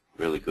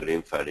really good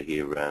info to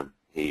hear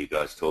you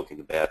guys talking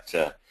about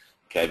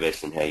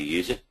KVS and how you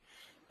use it.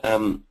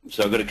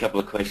 So I've got a couple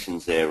of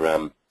questions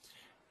there.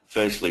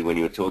 Firstly, when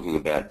you were talking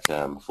about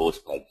force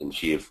plates and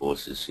shear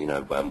forces,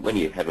 when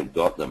you haven't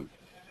got them,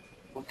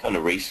 what kind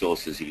of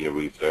resources are you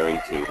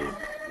referring to?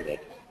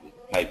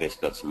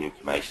 KVS got some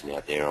information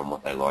out there on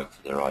what they like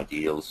for their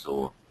ideals,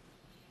 or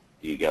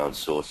do you go and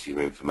source your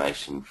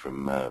information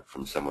from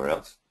somewhere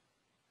else?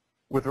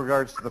 With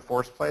regards to the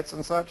force plates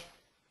and such?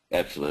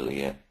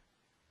 Absolutely, yeah.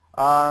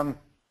 I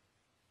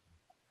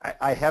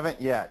haven't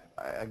yet.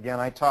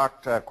 Again, I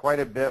talked quite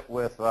a bit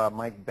with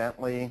Mike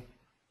Bentley,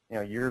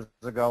 years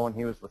ago when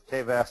he was with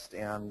KVest,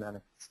 and then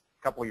a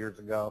couple years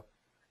ago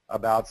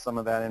about some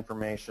of that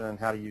information and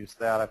how to use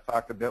that. I've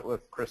talked a bit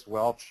with Chris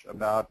Welch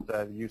about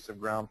the use of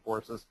ground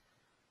forces.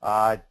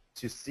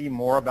 To see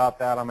more about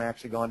that, I'm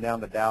actually going down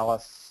to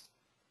Dallas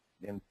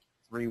in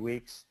 3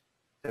 weeks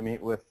to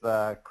meet with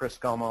Chris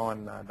Como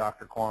and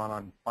Dr. Kwan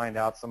and find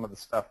out some of the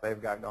stuff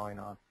they've got going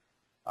on.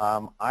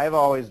 I've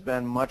always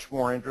been much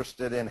more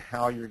interested in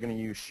how you're going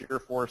to use shear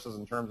forces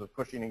in terms of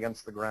pushing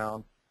against the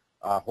ground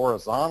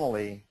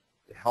horizontally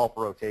to help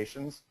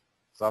rotations.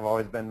 So I've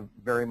always been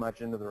very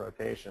much into the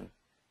rotation.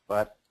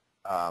 But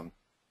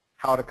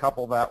how to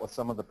couple that with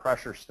some of the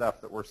pressure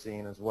stuff that we're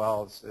seeing as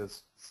well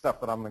is stuff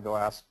that I'm going to go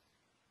ask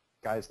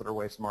guys that are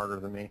way smarter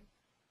than me.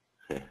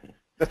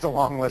 That's a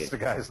long list of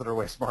guys that are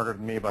way smarter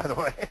than me, by the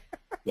way.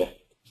 Yeah.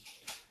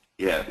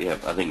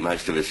 I think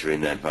most of us are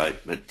in that boat.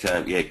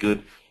 But yeah,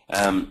 good.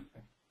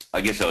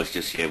 I guess I was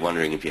just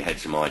wondering if you had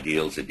some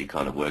ideals that you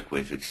kind of work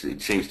with.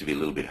 It seems to be a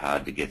little bit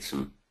hard to get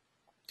some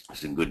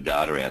good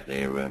data out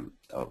there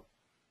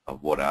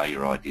of what are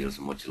your ideals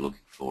and what you're looking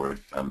for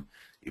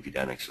if you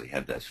don't actually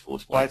have those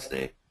force plates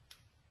there.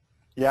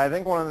 Yeah, I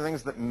think one of the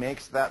things that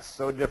makes that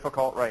so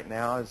difficult right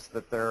now is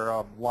that there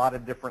are a lot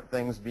of different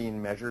things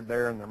being measured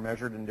there, and they're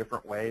measured in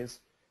different ways.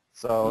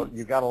 So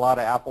you've got a lot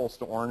of apples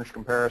to orange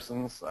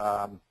comparisons.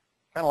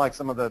 Kind of like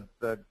some of the,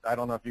 I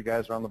don't know if you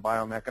guys are on the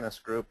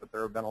biomechanist group, but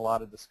there have been a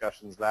lot of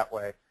discussions that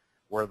way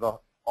where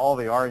all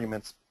the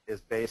arguments is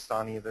based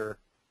on either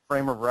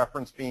frame of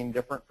reference being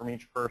different from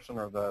each person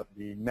or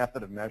the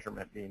method of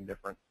measurement being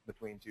different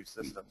between two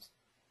systems.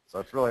 So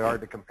it's really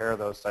hard to compare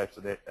those types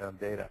of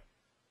data.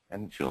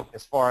 And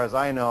as far as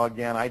I know,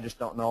 again, I just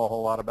don't know a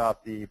whole lot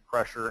about the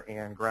pressure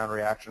and ground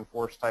reaction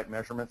force type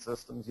measurement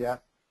systems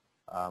yet.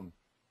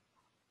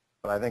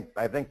 But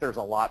I think there's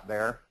a lot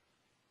there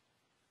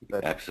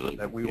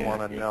that we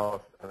want to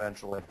know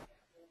eventually.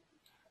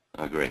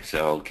 I agree.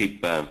 So I'll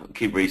keep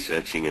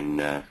researching and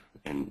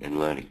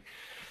learning.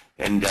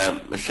 And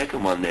the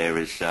second one there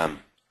is I've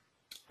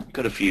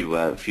got a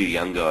few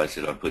young guys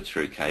that I put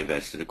through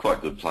KVAS that are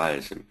quite good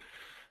players, and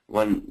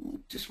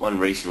one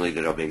recently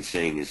that I've been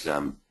seeing is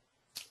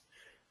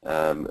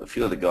a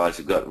few of the guys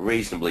have got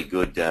reasonably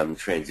good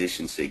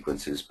transition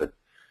sequences, but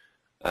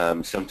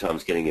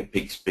sometimes getting a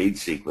peak speed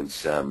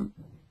sequence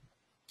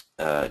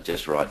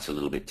just right's a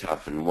little bit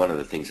tough. And one of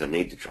the things I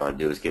need to try and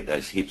do is get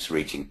those hips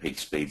reaching peak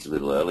speeds a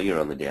little earlier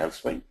on the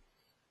downswing.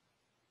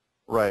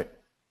 Right.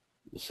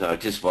 So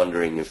just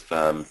wondering if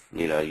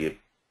you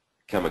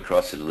come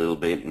across it a little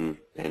bit, and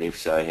if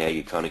so, how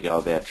you kind of go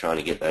about trying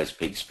to get those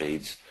peak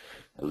speeds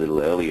a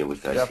little earlier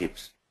with those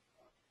hips.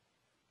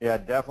 Yeah,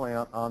 definitely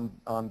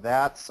on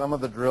that. Some of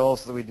the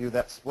drills that we do,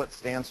 that split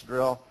stance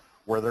drill,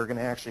 where they're going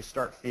to actually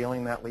start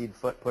feeling that lead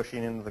foot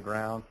pushing into the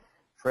ground,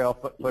 trail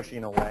foot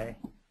pushing away.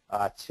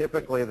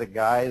 Typically, the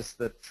guys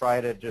that try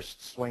to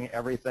just swing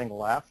everything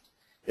left,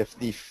 if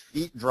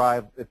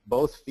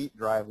both feet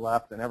drive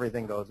left and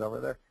everything goes over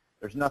there,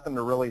 there's nothing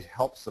to really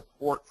help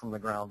support from the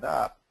ground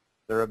up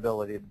their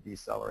ability to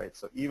decelerate.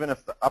 So even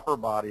if the upper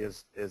body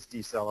is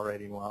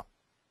decelerating well,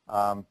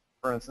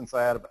 for instance,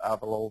 I had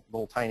a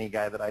little tiny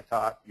guy that I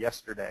taught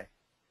yesterday,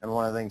 and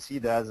one of the things he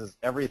does is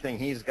everything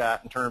he's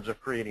got in terms of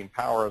creating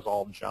power is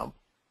all jump.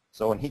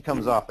 So when he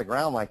comes off the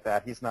ground like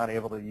that, he's not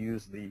able to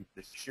use the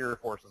shear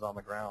forces on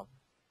the ground.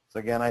 So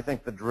again, I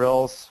think the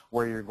drills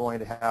where you're going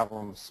to have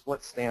them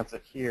split stance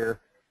it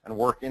here and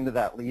work into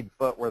that lead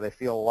foot where they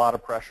feel a lot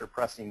of pressure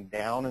pressing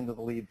down into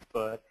the lead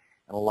foot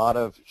and a lot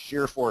of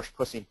shear force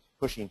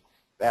pushing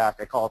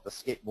back. I call it the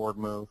skateboard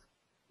move,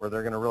 where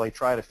they're going to really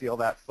try to feel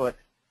that foot.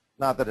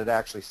 Not that it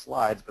actually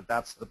slides, but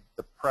that's the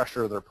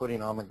pressure they're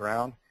putting on the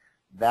ground.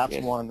 That's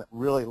one that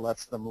really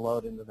lets them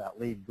load into that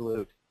lead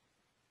glute.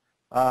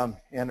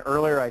 And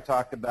earlier I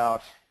talked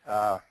about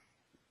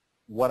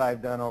what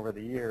I've done over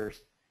the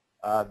years.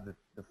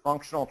 The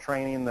functional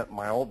training that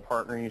my old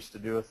partner used to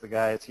do with the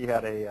guys, he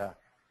had a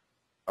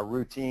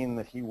routine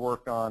that he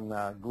worked on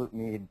glute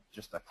med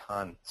just a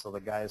ton, so the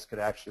guys could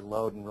actually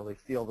load and really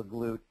feel the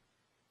glute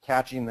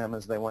catching them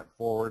as they went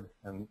forward,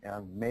 and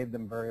made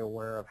them very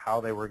aware of how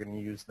they were going to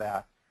use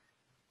that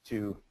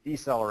to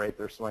decelerate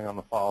their swing on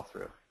the follow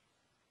through.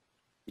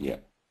 Yeah,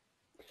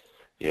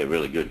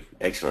 really good.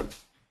 Excellent.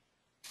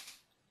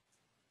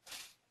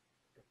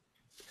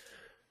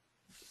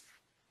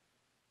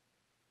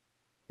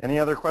 Any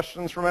other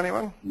questions from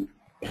anyone?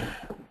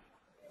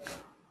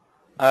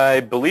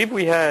 I believe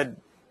we had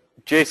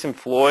Jason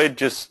Floyd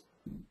just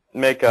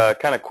make a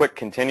kind of quick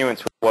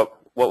continuance with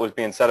what was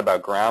being said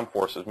about ground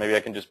forces. Maybe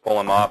I can just pull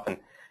him up, and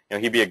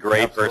he'd be a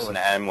great person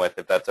to end with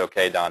if that's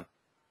okay, Don.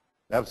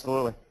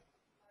 Absolutely.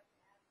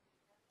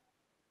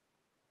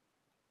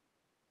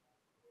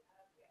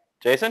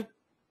 Jason?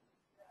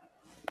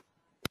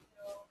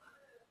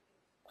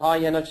 Hi,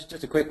 yeah, no,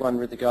 just a quick one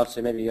with regards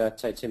to maybe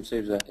say Tim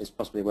Souza is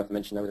possibly worth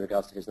mentioning with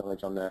regards to his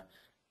knowledge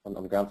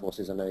on ground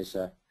forces. I know he's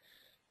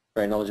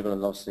very knowledgeable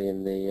and obviously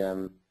on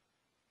the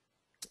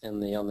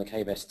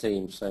KBS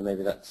team. So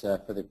maybe that's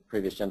for the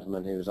previous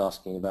gentleman who was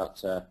asking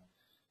about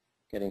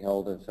getting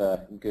hold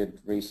of good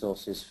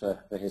resources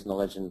for his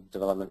knowledge and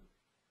development.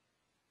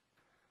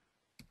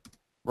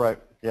 Right.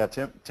 Yeah.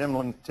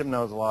 Tim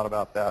knows a lot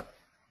about that.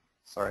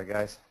 Sorry,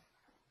 guys.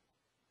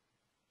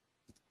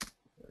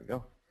 There we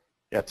go.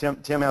 Yeah,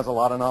 Tim has a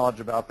lot of knowledge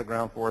about the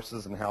ground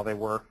forces and how they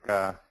work.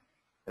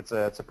 It's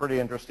a pretty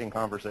interesting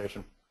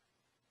conversation.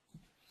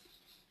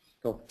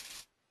 Cool.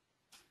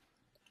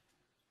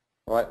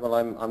 All right. Well,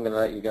 I'm going to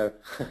let you go.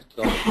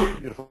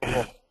 Beautiful.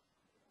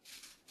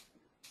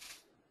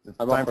 It's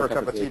time for a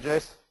cup of tea,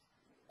 Jace?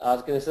 I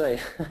was going to say,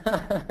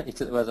 you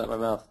took the words out of my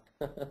mouth.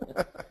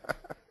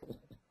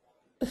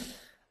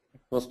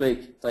 We'll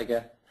speak. Take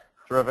care.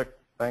 Terrific.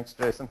 Thanks,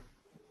 Jason.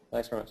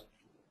 Thanks very much.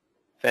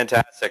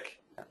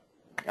 Fantastic.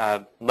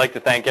 I'd like to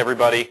thank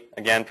everybody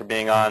again for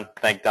being on.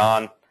 Thank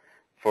Don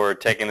for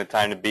taking the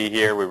time to be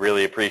here. We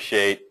really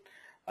appreciate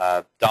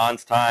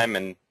Don's time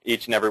and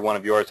each and every one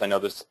of yours. I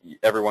know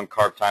everyone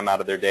carved time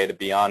out of their day to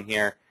be on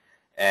here,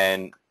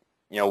 and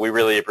we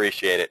really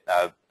appreciate it.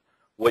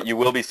 What you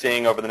will be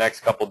seeing over the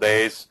next couple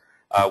days,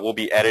 we'll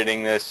be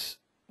editing this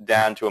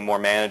down to a more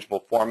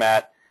manageable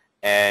format,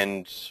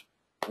 and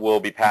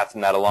we'll be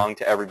passing that along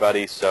to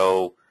everybody.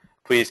 So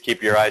please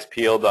keep your eyes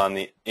peeled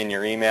in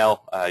your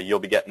email. You'll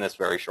be getting this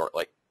very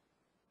shortly.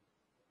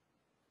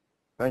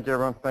 Thank you,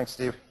 everyone. Thanks,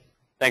 Steve.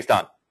 Thanks,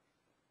 Don.